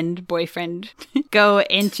boyfriend, go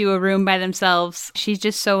into a room by themselves. She's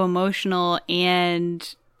just so emotional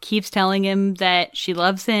and keeps telling him that she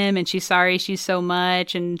loves him and she's sorry she's so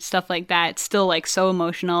much and stuff like that. It's still like so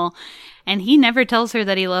emotional. And he never tells her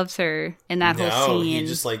that he loves her in that whole scene. No, he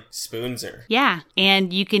just like spoons her. Yeah.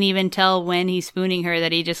 And you can even tell when he's spooning her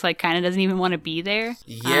that he just like kind of doesn't even want to be there.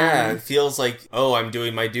 Yeah, it feels like, oh, I'm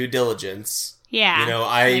doing my due diligence. Yeah. You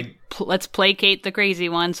know, let's placate the crazy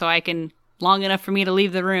one so I can... long enough for me to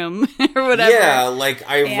leave the room or whatever. Yeah, like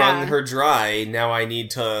I wrung her dry. Now I need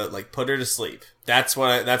to like put her to sleep. That's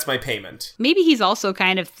my payment. Maybe he's also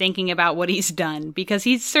kind of thinking about what he's done because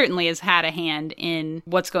he certainly has had a hand in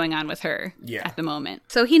what's going on with her at the moment.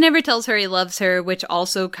 So he never tells her he loves her, which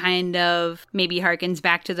also kind of maybe harkens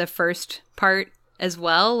back to the first part as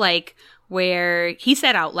well. Like, where he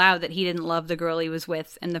said out loud that he didn't love the girl he was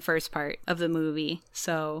with in the first part of the movie.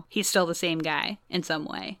 So he's still the same guy in some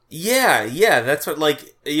way. Yeah, that's what,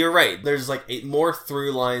 like, you're right. There's, like, more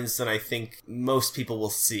through lines than I think most people will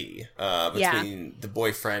see between the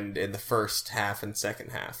boyfriend in the first half and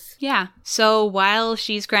second half. Yeah. So while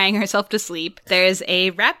she's crying herself to sleep, there's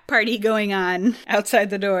a rap party going on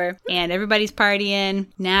outside the door, and everybody's partying.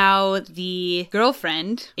 Now the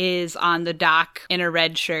girlfriend is on the dock in a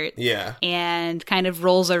red shirt. Yeah. And kind of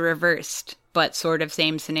roles are reversed, but sort of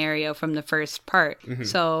same scenario from the first part.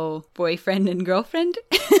 So boyfriend and girlfriend?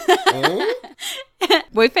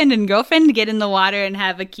 Boyfriend and girlfriend get in the water and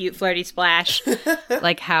have a cute flirty splash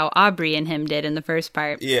like how Aubrey and him did in the first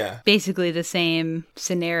part. Yeah. Basically the same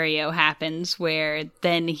scenario happens where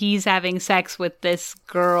then he's having sex with this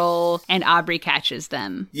girl and Aubrey catches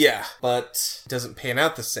them. Yeah, but it doesn't pan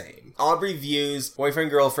out the same. Aubrey views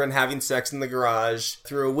boyfriend-girlfriend having sex in the garage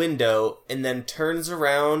through a window and then turns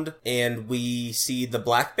around and we see the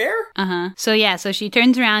black bear? So yeah, so she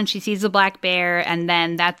turns around, she sees the black bear, and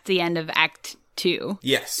then that's the end of Act too.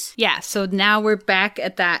 Yes. Yeah, so now we're back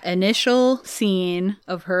at that initial scene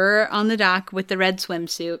of her on the dock with the red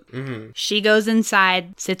swimsuit. Mm-hmm. She goes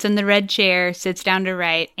inside, sits in the red chair, sits down to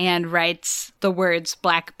write, and writes the words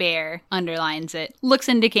Black Bear, underlines it, looks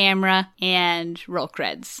into camera, and roll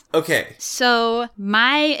creds. Okay. So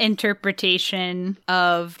my interpretation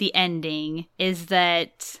of the ending is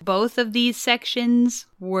that both of these sections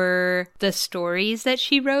were the stories that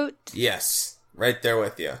she wrote. Yes. Right there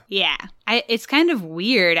with you. Yeah. It's kind of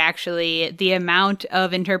weird, actually, the amount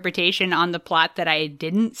of interpretation on the plot that I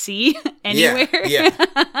didn't see anywhere. Yeah.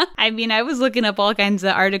 I mean, I was looking up all kinds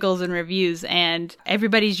of articles and reviews, and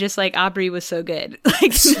everybody's just like, Aubrey was so good.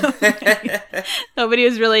 Like, nobody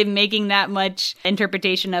was really making that much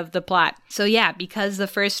interpretation of the plot. So yeah, because the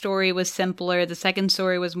first story was simpler, the second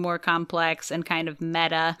story was more complex and kind of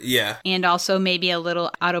meta. Yeah. And also maybe a little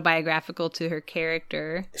autobiographical to her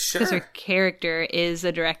character. Sure. Because her character is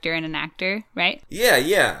a director and an actor, right?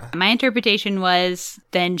 Yeah. My interpretation was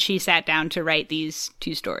then she sat down to write these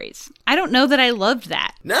two stories. I don't know that I loved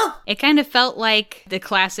that. No. It kind of felt like the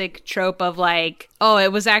classic trope of like, oh,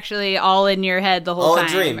 it was actually all in your head the whole all time. A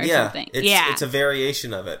dream, or yeah. something. It's a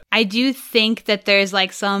variation of it. I do think that there's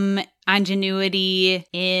like some ingenuity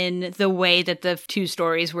in the way that the two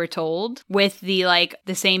stories were told, with the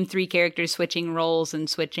same three characters switching roles and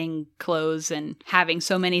switching clothes and having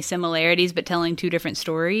so many similarities but telling two different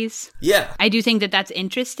stories. Yeah. I do think that that's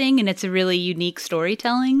interesting, and it's a really unique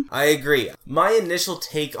storytelling. I agree. My initial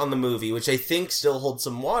take on the movie, which I think still holds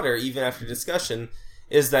some water even after discussion,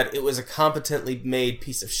 is that it was a competently made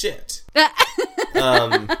piece of shit.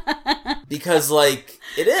 Because,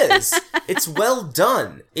 it is. It's well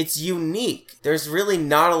done. It's unique. There's really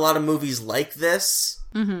not a lot of movies like this.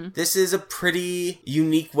 Mm-hmm. This is a pretty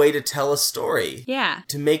unique way to tell a story. Yeah.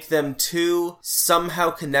 To make them two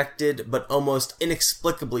somehow connected, but almost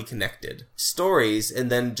inexplicably connected stories, and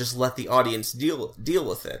then just let the audience deal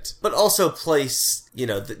with it. But also place,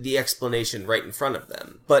 the explanation right in front of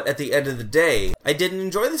them. But at the end of the day, I didn't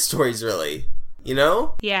enjoy the stories really.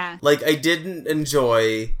 Yeah. I didn't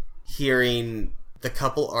enjoy hearing the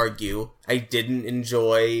couple argue. I didn't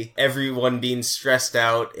enjoy everyone being stressed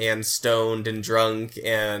out and stoned and drunk,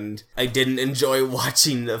 and I didn't enjoy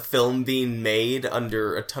watching the film being made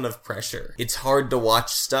under a ton of pressure. It's hard to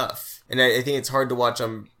watch stuff, and I think it's hard to watch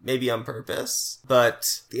maybe on purpose,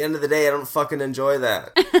 but at the end of the day, I don't fucking enjoy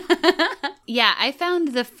that. Yeah, I found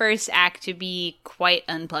the first act to be quite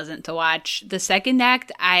unpleasant to watch. The second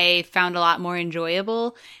act I found a lot more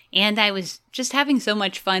enjoyable, and I was just having so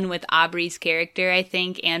much fun with Aubrey's character, I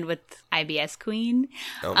think, and with IBS Queen.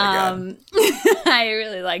 Oh my God. I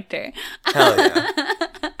really liked her. Hell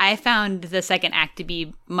yeah. I found the second act to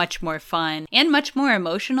be much more fun and much more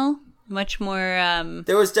emotional. Much more,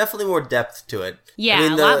 There was definitely more depth to it.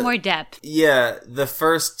 Yeah, a lot more depth. Yeah, the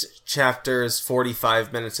first chapter is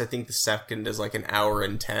 45 minutes. I think the second is an hour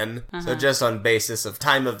and 10. Uh-huh. So just on basis of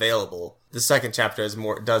time available, the second chapter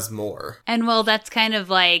does more. And well, that's kind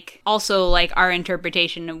of also our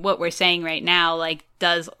interpretation of what we're saying right now,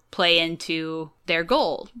 does play into their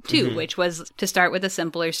goal too, mm-hmm. which was to start with a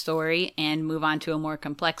simpler story and move on to a more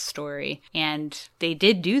complex story. And they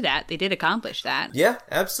did do that. They did accomplish that. Yeah,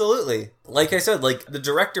 absolutely. Like I said, the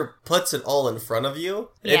director puts it all in front of you.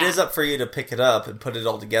 Yeah. It is up for you to pick it up and put it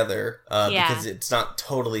all together because it's not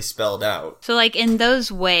totally spelled out. So in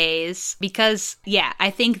those ways, because I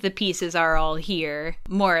think the pieces are all here,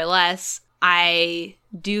 more or less, I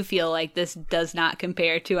do feel like this does not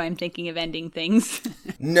compare to I'm Thinking of Ending Things.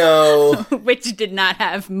 No. Which did not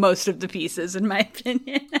have most of the pieces, in my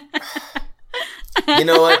opinion. You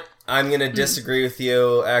know what? I'm going to disagree with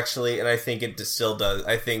you, actually, and I think it still does.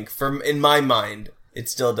 I think, in my mind, it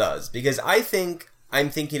still does. Because I think I'm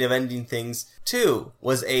Thinking of Ending Things 2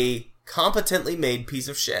 was a competently made piece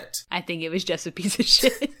of shit. I think it was just a piece of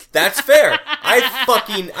shit. That's fair. I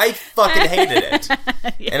fucking hated it.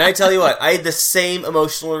 Yeah. And I tell you what, I had the same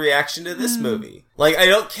emotional reaction to this movie. I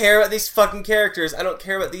don't care about these fucking characters. I don't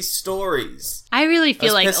care about these stories. I really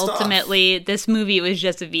feel like ultimately this movie was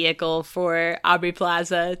just a vehicle for Aubrey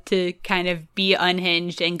Plaza to kind of be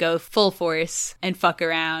unhinged and go full force and fuck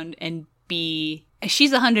around and be...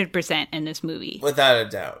 She's 100% in this movie. Without a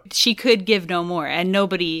doubt. She could give no more, and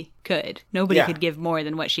nobody could. Nobody could give more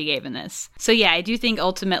than what she gave in this. So yeah, I do think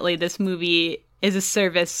ultimately this movie is a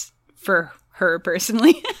service for her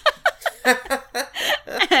personally.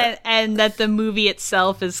 and that the movie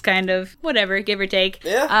itself is kind of whatever, give or take.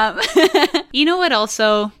 Yeah. You know what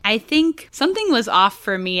also? I think something was off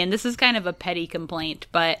for me, and this is kind of a petty complaint,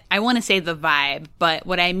 but I want to say the vibe. But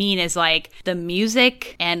what I mean is like the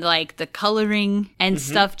music and like the coloring and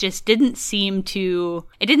stuff just didn't seem to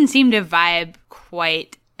vibe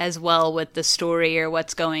quite as well with the story or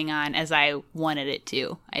what's going on as I wanted it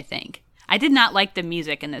to, I think. I did not like the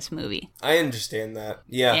music in this movie. I understand that.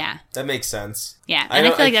 Yeah. That makes sense. Yeah, and I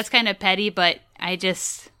feel like that's kind of petty, but I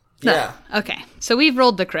just... Yeah. Okay, so we've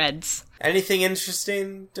rolled the creds. Anything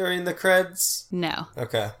interesting during the creds? No.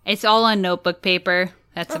 Okay. It's all on notebook paper.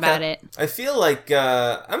 That's about it. I feel like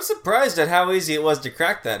I'm surprised at how easy it was to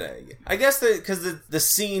crack that egg. I guess because the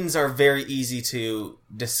scenes are very easy to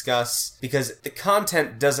discuss because the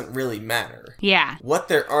content doesn't really matter. Yeah. What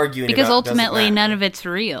they're arguing because about ultimately doesn't matter. none of it's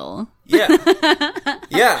real. Yeah.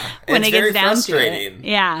 Yeah. When it's it very gets down frustrating. to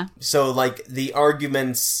it. Yeah. So, like, the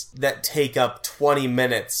arguments that take up 20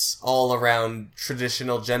 minutes all around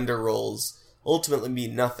traditional gender roles ultimately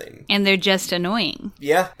mean nothing. And they're just annoying.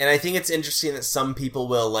 Yeah, and I think it's interesting that some people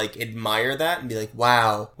will, like, admire that and be like,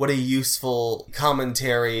 wow, what a useful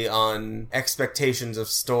commentary on expectations of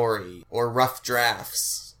story or rough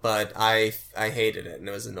drafts. But I hated it and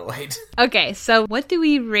I was annoyed. Okay, so what do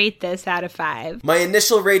we rate this out of 5? My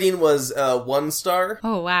initial rating was 1 star.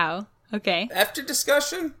 Oh, wow. Okay. After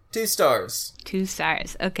discussion, 2 stars. 2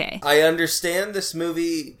 stars. Okay. I understand this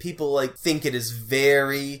movie, people like think it is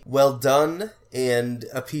very well done and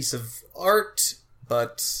a piece of art,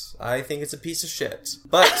 but I think it's a piece of shit.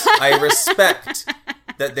 But I respect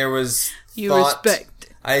that there was thought. Respect.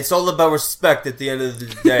 It's all about respect at the end of the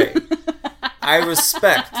day. I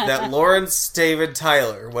respect that Lawrence David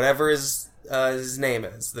Tyler, whatever his name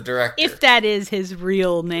is, the director. If that is his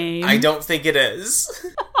real name. I don't think it is.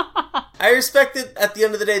 I respect that at the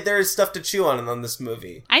end of the day, there is stuff to chew on this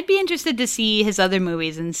movie. I'd be interested to see his other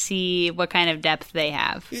movies and see what kind of depth they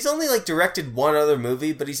have. He's only, like, directed one other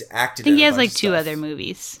movie, but he's acted in I think he a has, bunch like, of 2 stuff. other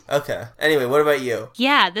movies. Okay. Anyway, what about you?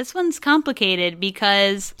 Yeah, this one's complicated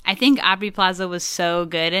because I think Aubrey Plaza was so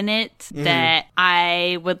good in it that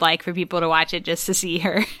I would like for people to watch it just to see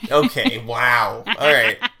her. Okay, wow. All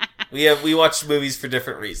right. We watch movies for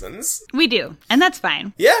different reasons. We do, and that's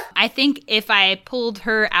fine. Yeah. I think if I pulled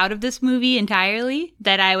her out of this movie entirely,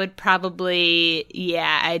 that I would probably,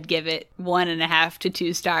 I'd give it 1.5 to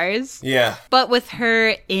 2 stars. Yeah. But with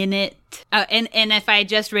her in it, and if I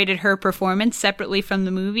just rated her performance separately from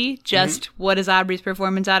the movie, just what is Aubrey's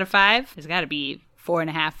performance out of 5? It's got to be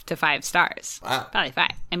 4.5 to 5 stars. Wow. Probably 5.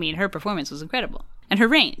 I mean, her performance was incredible. And the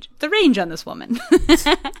range on this woman.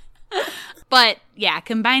 But, yeah,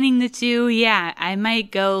 combining the two, I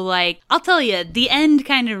might go like... I'll tell you, the end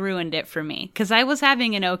kind of ruined it for me. Because I was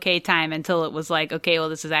having an okay time until it was like, okay, well,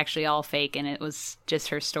 this is actually all fake and it was just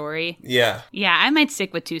her story. Yeah. Yeah, I might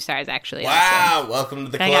stick with 2 stars, actually. Wow, also. welcome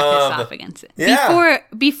to the I club. got pissed off against it. Yeah.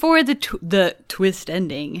 Before the twist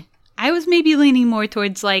ending, I was maybe leaning more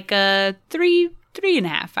towards like a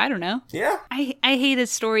 3.5. I don't know. Yeah. I hate a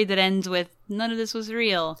story that ends with none of this was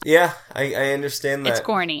real. Yeah, I understand that. It's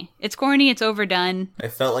corny. It's overdone. I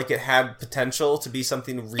felt like it had potential to be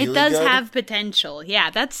something really good. It does have potential. Yeah,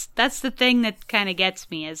 that's the thing that kind of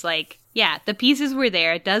gets me is like, yeah, the pieces were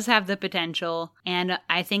there. It does have the potential. And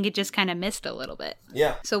I think it just kind of missed a little bit.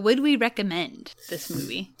 Yeah. So would we recommend this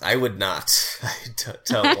movie? I would not.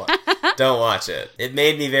 Don't watch it. It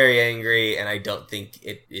made me very angry, and I don't think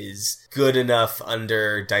it is good enough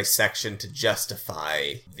under dissection to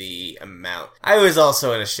justify the amount. I was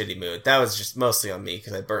also in a shitty mood. That was just mostly on me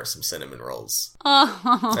because I burnt some cinnamon rolls.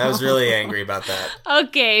 Oh. I was really angry about that.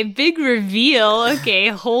 Okay, big reveal. Okay,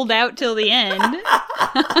 hold out till the end.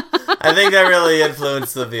 I think that really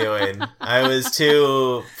influenced the viewing. I was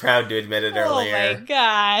too proud to admit it earlier. Oh my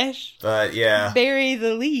gosh. But yeah. Bury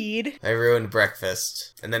the lead. I ruined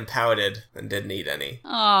breakfast and then pouted and didn't eat any.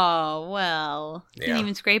 Oh, well. Yeah. Didn't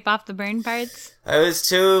even scrape off the burn parts? I was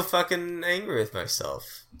too fucking angry with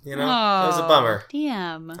myself. You know? Oh, That was a bummer.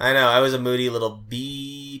 Damn. I know, I was a moody little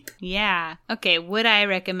beep. Yeah. Okay, would I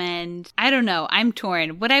recommend... I don't know, I'm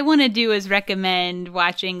torn. What I want to do is recommend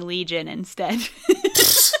watching Legion instead.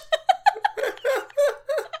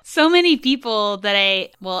 So many people that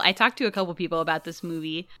I talked to a couple people about this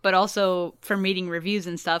movie, but also from reading reviews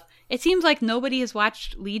and stuff, it seems like nobody has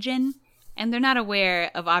watched Legion, and they're not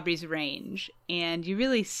aware of Aubrey's range. And you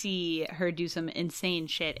really see her do some insane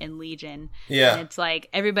shit in Legion. Yeah. And it's like,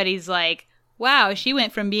 everybody's like, wow, she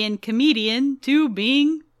went from being comedian to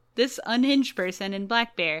being this unhinged person in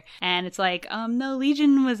Black Bear. And it's like, no,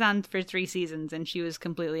 Legion was on for 3 seasons and she was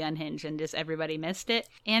completely unhinged and just everybody missed it.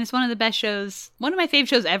 And it's one of the best shows, one of my fave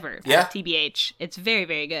shows ever. Yeah. TBH. It's very,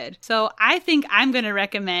 very good. So I think I'm going to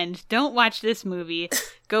recommend, don't watch this movie.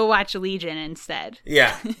 Go watch Legion instead.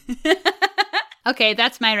 Yeah. Okay,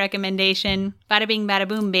 that's my recommendation. Bada bing, bada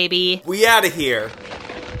boom, baby. We out of here.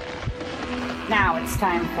 Now it's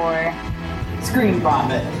time for Screen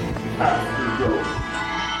Vomit.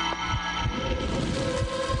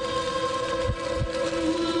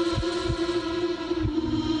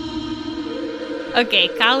 Okay,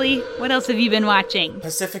 Kali, what else have you been watching?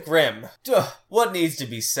 Pacific Rim. Duh, what needs to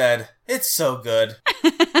be said? It's so good.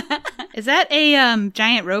 Is that a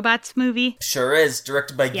giant robots movie? Sure is.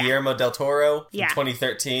 Directed by Guillermo del Toro in Yeah.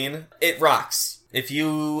 2013. It rocks. If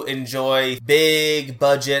you enjoy big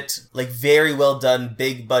budget, like very well done,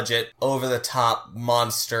 big budget, over the top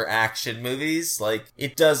monster action movies, like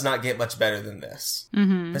it does not get much better than this.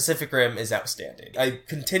 Mm-hmm. Pacific Rim is outstanding. I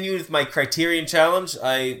continued with my Criterion challenge.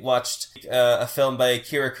 I watched a film by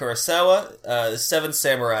Akira Kurosawa, The Seven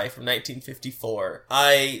Samurai from 1954.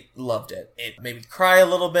 I loved it. It made me cry a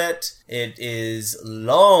little bit. It is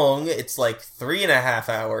long. It's like 3.5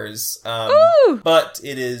 hours. But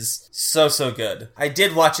it is so good. I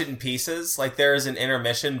did watch it in pieces. Like, there is an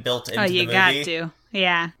intermission built into the movie. Oh, you got to.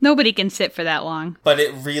 Yeah. Nobody can sit for that long. But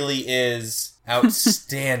it really is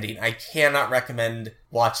outstanding. I cannot recommend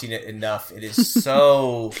watching it enough. It is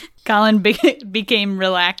so... Colin became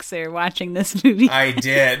relaxer watching this movie. I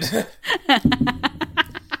did.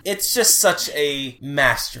 It's just such a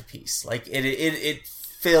masterpiece. Like, it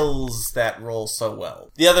fills that role so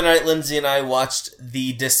well. The other night, Lindsay and I watched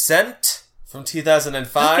The Descent from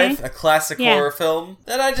 2005, a classic horror film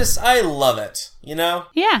that I love it, you know?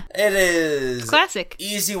 Yeah. It is classic.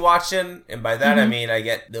 Easy watching, and by that I mean I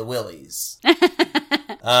get the willies. Sure.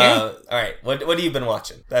 All right, what have you been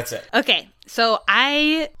watching? That's it. Okay, so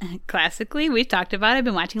classically, we've talked about it, I've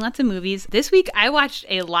been watching lots of movies. This week, I watched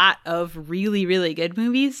a lot of really, really good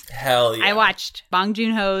movies. Hell yeah. I watched Bong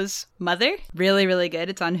Joon-ho's Mother. Really, really good.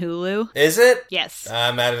 It's on Hulu. Is it? Yes.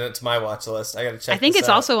 I'm adding it to my watch list. I gotta check I think this it's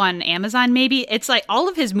out. also on Amazon, maybe. It's like all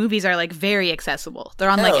of his movies are like very accessible. They're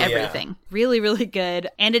on Hell like yeah. everything. Really, really good.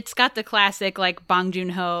 And it's got the classic like Bong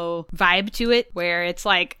Joon-ho vibe to it, where it's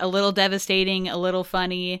like a little devastating, a little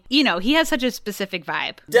funny. You know, he has such a specific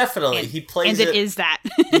vibe. Definitely. And, he plays and it is that.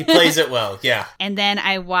 He plays it well, yeah. And then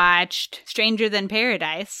I watched Stranger Than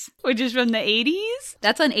Paradise, which is from the 80s.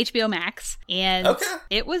 That's on HBO Max. And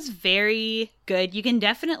it was very good. You can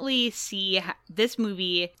definitely see how this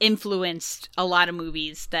movie influenced a lot of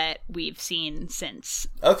movies that we've seen since.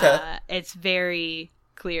 Okay. It's very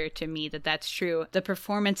clear to me that that's true. The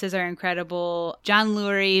performances are incredible. John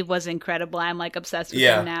Lurie was incredible. I'm like obsessed with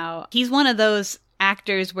him now. He's one of those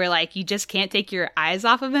actors where like you just can't take your eyes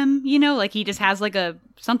off of him, you know, like he just has like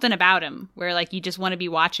something about him where like you just want to be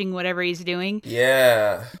watching whatever he's doing.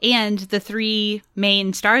 Yeah. And the 3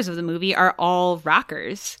 main stars of the movie are all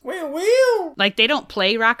rockers. Wheel. Like they don't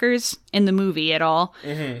play rockers in the movie at all,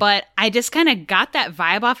 but I just kind of got that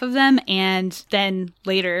vibe off of them, and then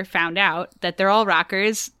later found out that they're all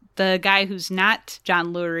rockers. The guy who's not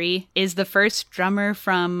John Lurie is the first drummer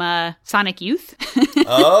from Sonic Youth.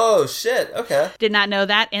 Oh, shit. Okay. Did not know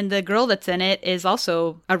that. And the girl that's in it is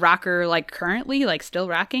also a rocker, like currently, like still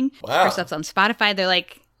rocking. Wow. Her stuff's on Spotify. They're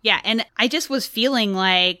like, yeah. And I just was feeling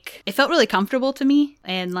like it felt really comfortable to me.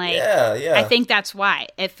 And like, yeah. I think that's why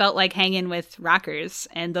it felt like hanging with rockers.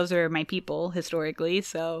 And those are my people historically.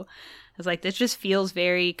 So I was like, this just feels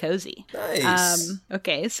very cozy. Nice.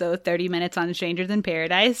 Okay, so 30 minutes on Stranger Than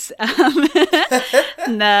Paradise.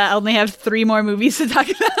 And, I only have 3 more movies to talk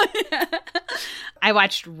about. I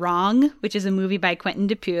watched Wrong, which is a movie by Quentin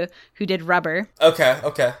Dupieux, who did Rubber.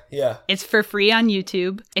 Okay, yeah. It's for free on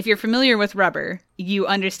YouTube. If you're familiar with Rubber, you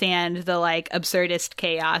understand the like absurdist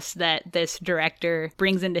chaos that this director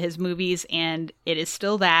brings into his movies, and it is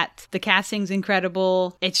still that. The casting's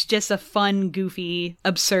incredible. It's just a fun, goofy,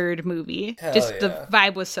 absurd movie. The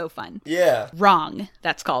vibe was so fun. Yeah. Wrong,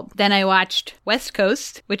 that's called. Then I watched West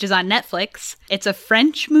Coast, which is on Netflix. It's a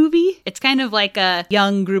French movie. It's kind of like a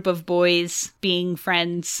young group of boys being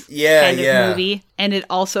friends kind of movie. And it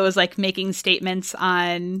also is like making statements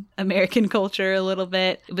on American culture a little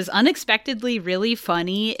bit. It was unexpectedly really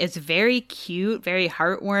funny. It's very cute, very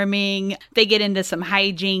heartwarming. They get into some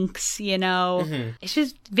hijinks, you know. It's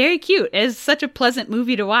just very cute. It's such a pleasant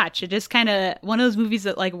movie to watch. It just kind of one of those movies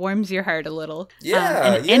that like warms your heart a little.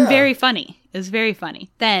 And very funny. It was very funny.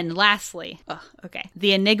 Then, lastly,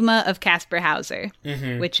 The Enigma of Caspar Hauser,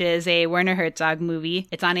 which is a Werner Herzog movie.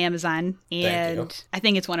 It's on Amazon, and I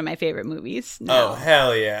think it's one of my favorite movies. Now. Oh,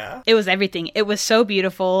 hell yeah. It was everything. It was so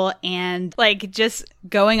beautiful, and like just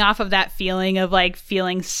going off of that feeling of like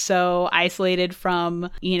feeling so isolated from,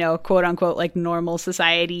 you know, quote unquote like normal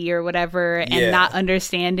society or whatever, and not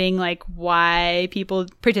understanding like why people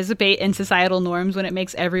participate in societal norms when it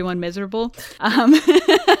makes everyone miserable.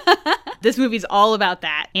 This movie's all about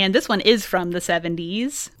that. And this one is from the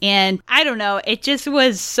 70s. And I don't know, it just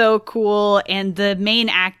was so cool. And the main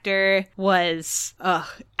actor was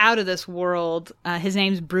out of this world. His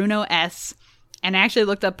name's Bruno S. And I actually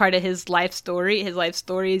looked up part of his life story. His life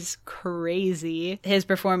story is crazy. His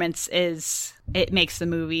performance it makes the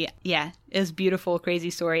movie. Yeah, it's beautiful, crazy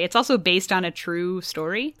story. It's also based on a true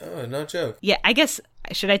story. Oh, no joke. Yeah, I guess,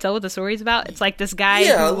 should I tell what the story's about? It's like this guy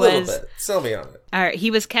a little bit. Sell me on it. He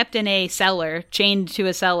was kept in a cellar, chained to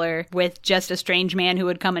a cellar with just a strange man who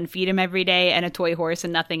would come and feed him every day and a toy horse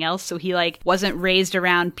and nothing else. So he like wasn't raised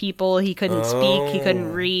around people. He couldn't speak. He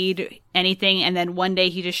couldn't read anything. And then one day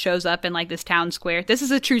he just shows up in like this town square. This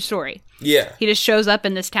is a true story. Yeah. He just shows up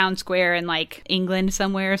in this town square in like England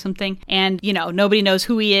somewhere or something. And, you know, nobody knows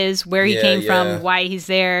who he is, where he came from, why he's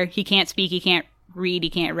there. He can't speak. He can't read, he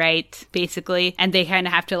can't write, basically, and they kind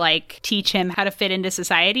of have to like teach him how to fit into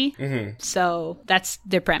society. So that's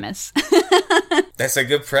their premise. That's a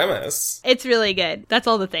good premise. It's really good. That's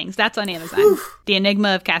all the things. That's on Amazon. The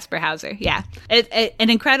Enigma of Caspar Hauser. Yeah,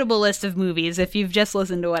 an incredible list of movies. If you've just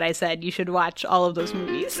listened to what I said, you should watch all of those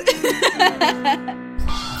movies.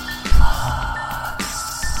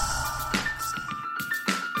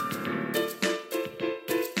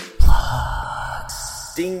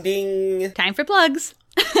 Ding ding. Time for plugs.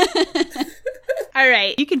 All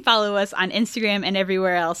right. You can follow us on Instagram and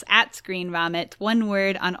everywhere else at Screen Vomit. One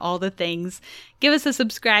word on all the things. Give us a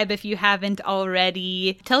subscribe if you haven't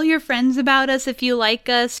already. Tell your friends about us if you like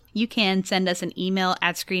us. You can send us an email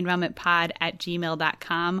at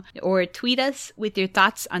screenvomitpod@gmail.com or tweet us with your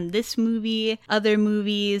thoughts on this movie, other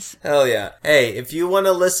movies. Hell yeah. Hey, if you want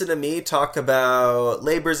to listen to me talk about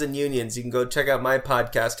labors and unions, you can go check out my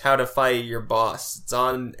podcast, How to Fire Your Boss. It's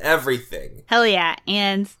on everything. Hell yeah.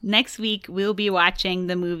 And next week, we'll be watching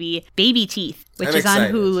the movie Baby Teeth, which is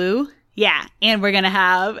excited. On Hulu. Yeah, and we're going to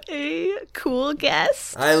have a cool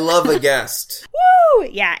guest. I love a guest. Woo!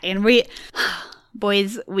 Yeah, and we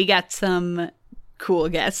got some cool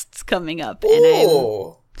guests coming up. Ooh. And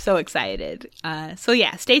I'm so excited. So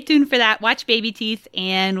yeah, stay tuned for that. Watch Baby Teeth,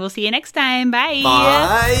 and we'll see you next time. Bye.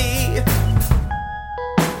 Bye.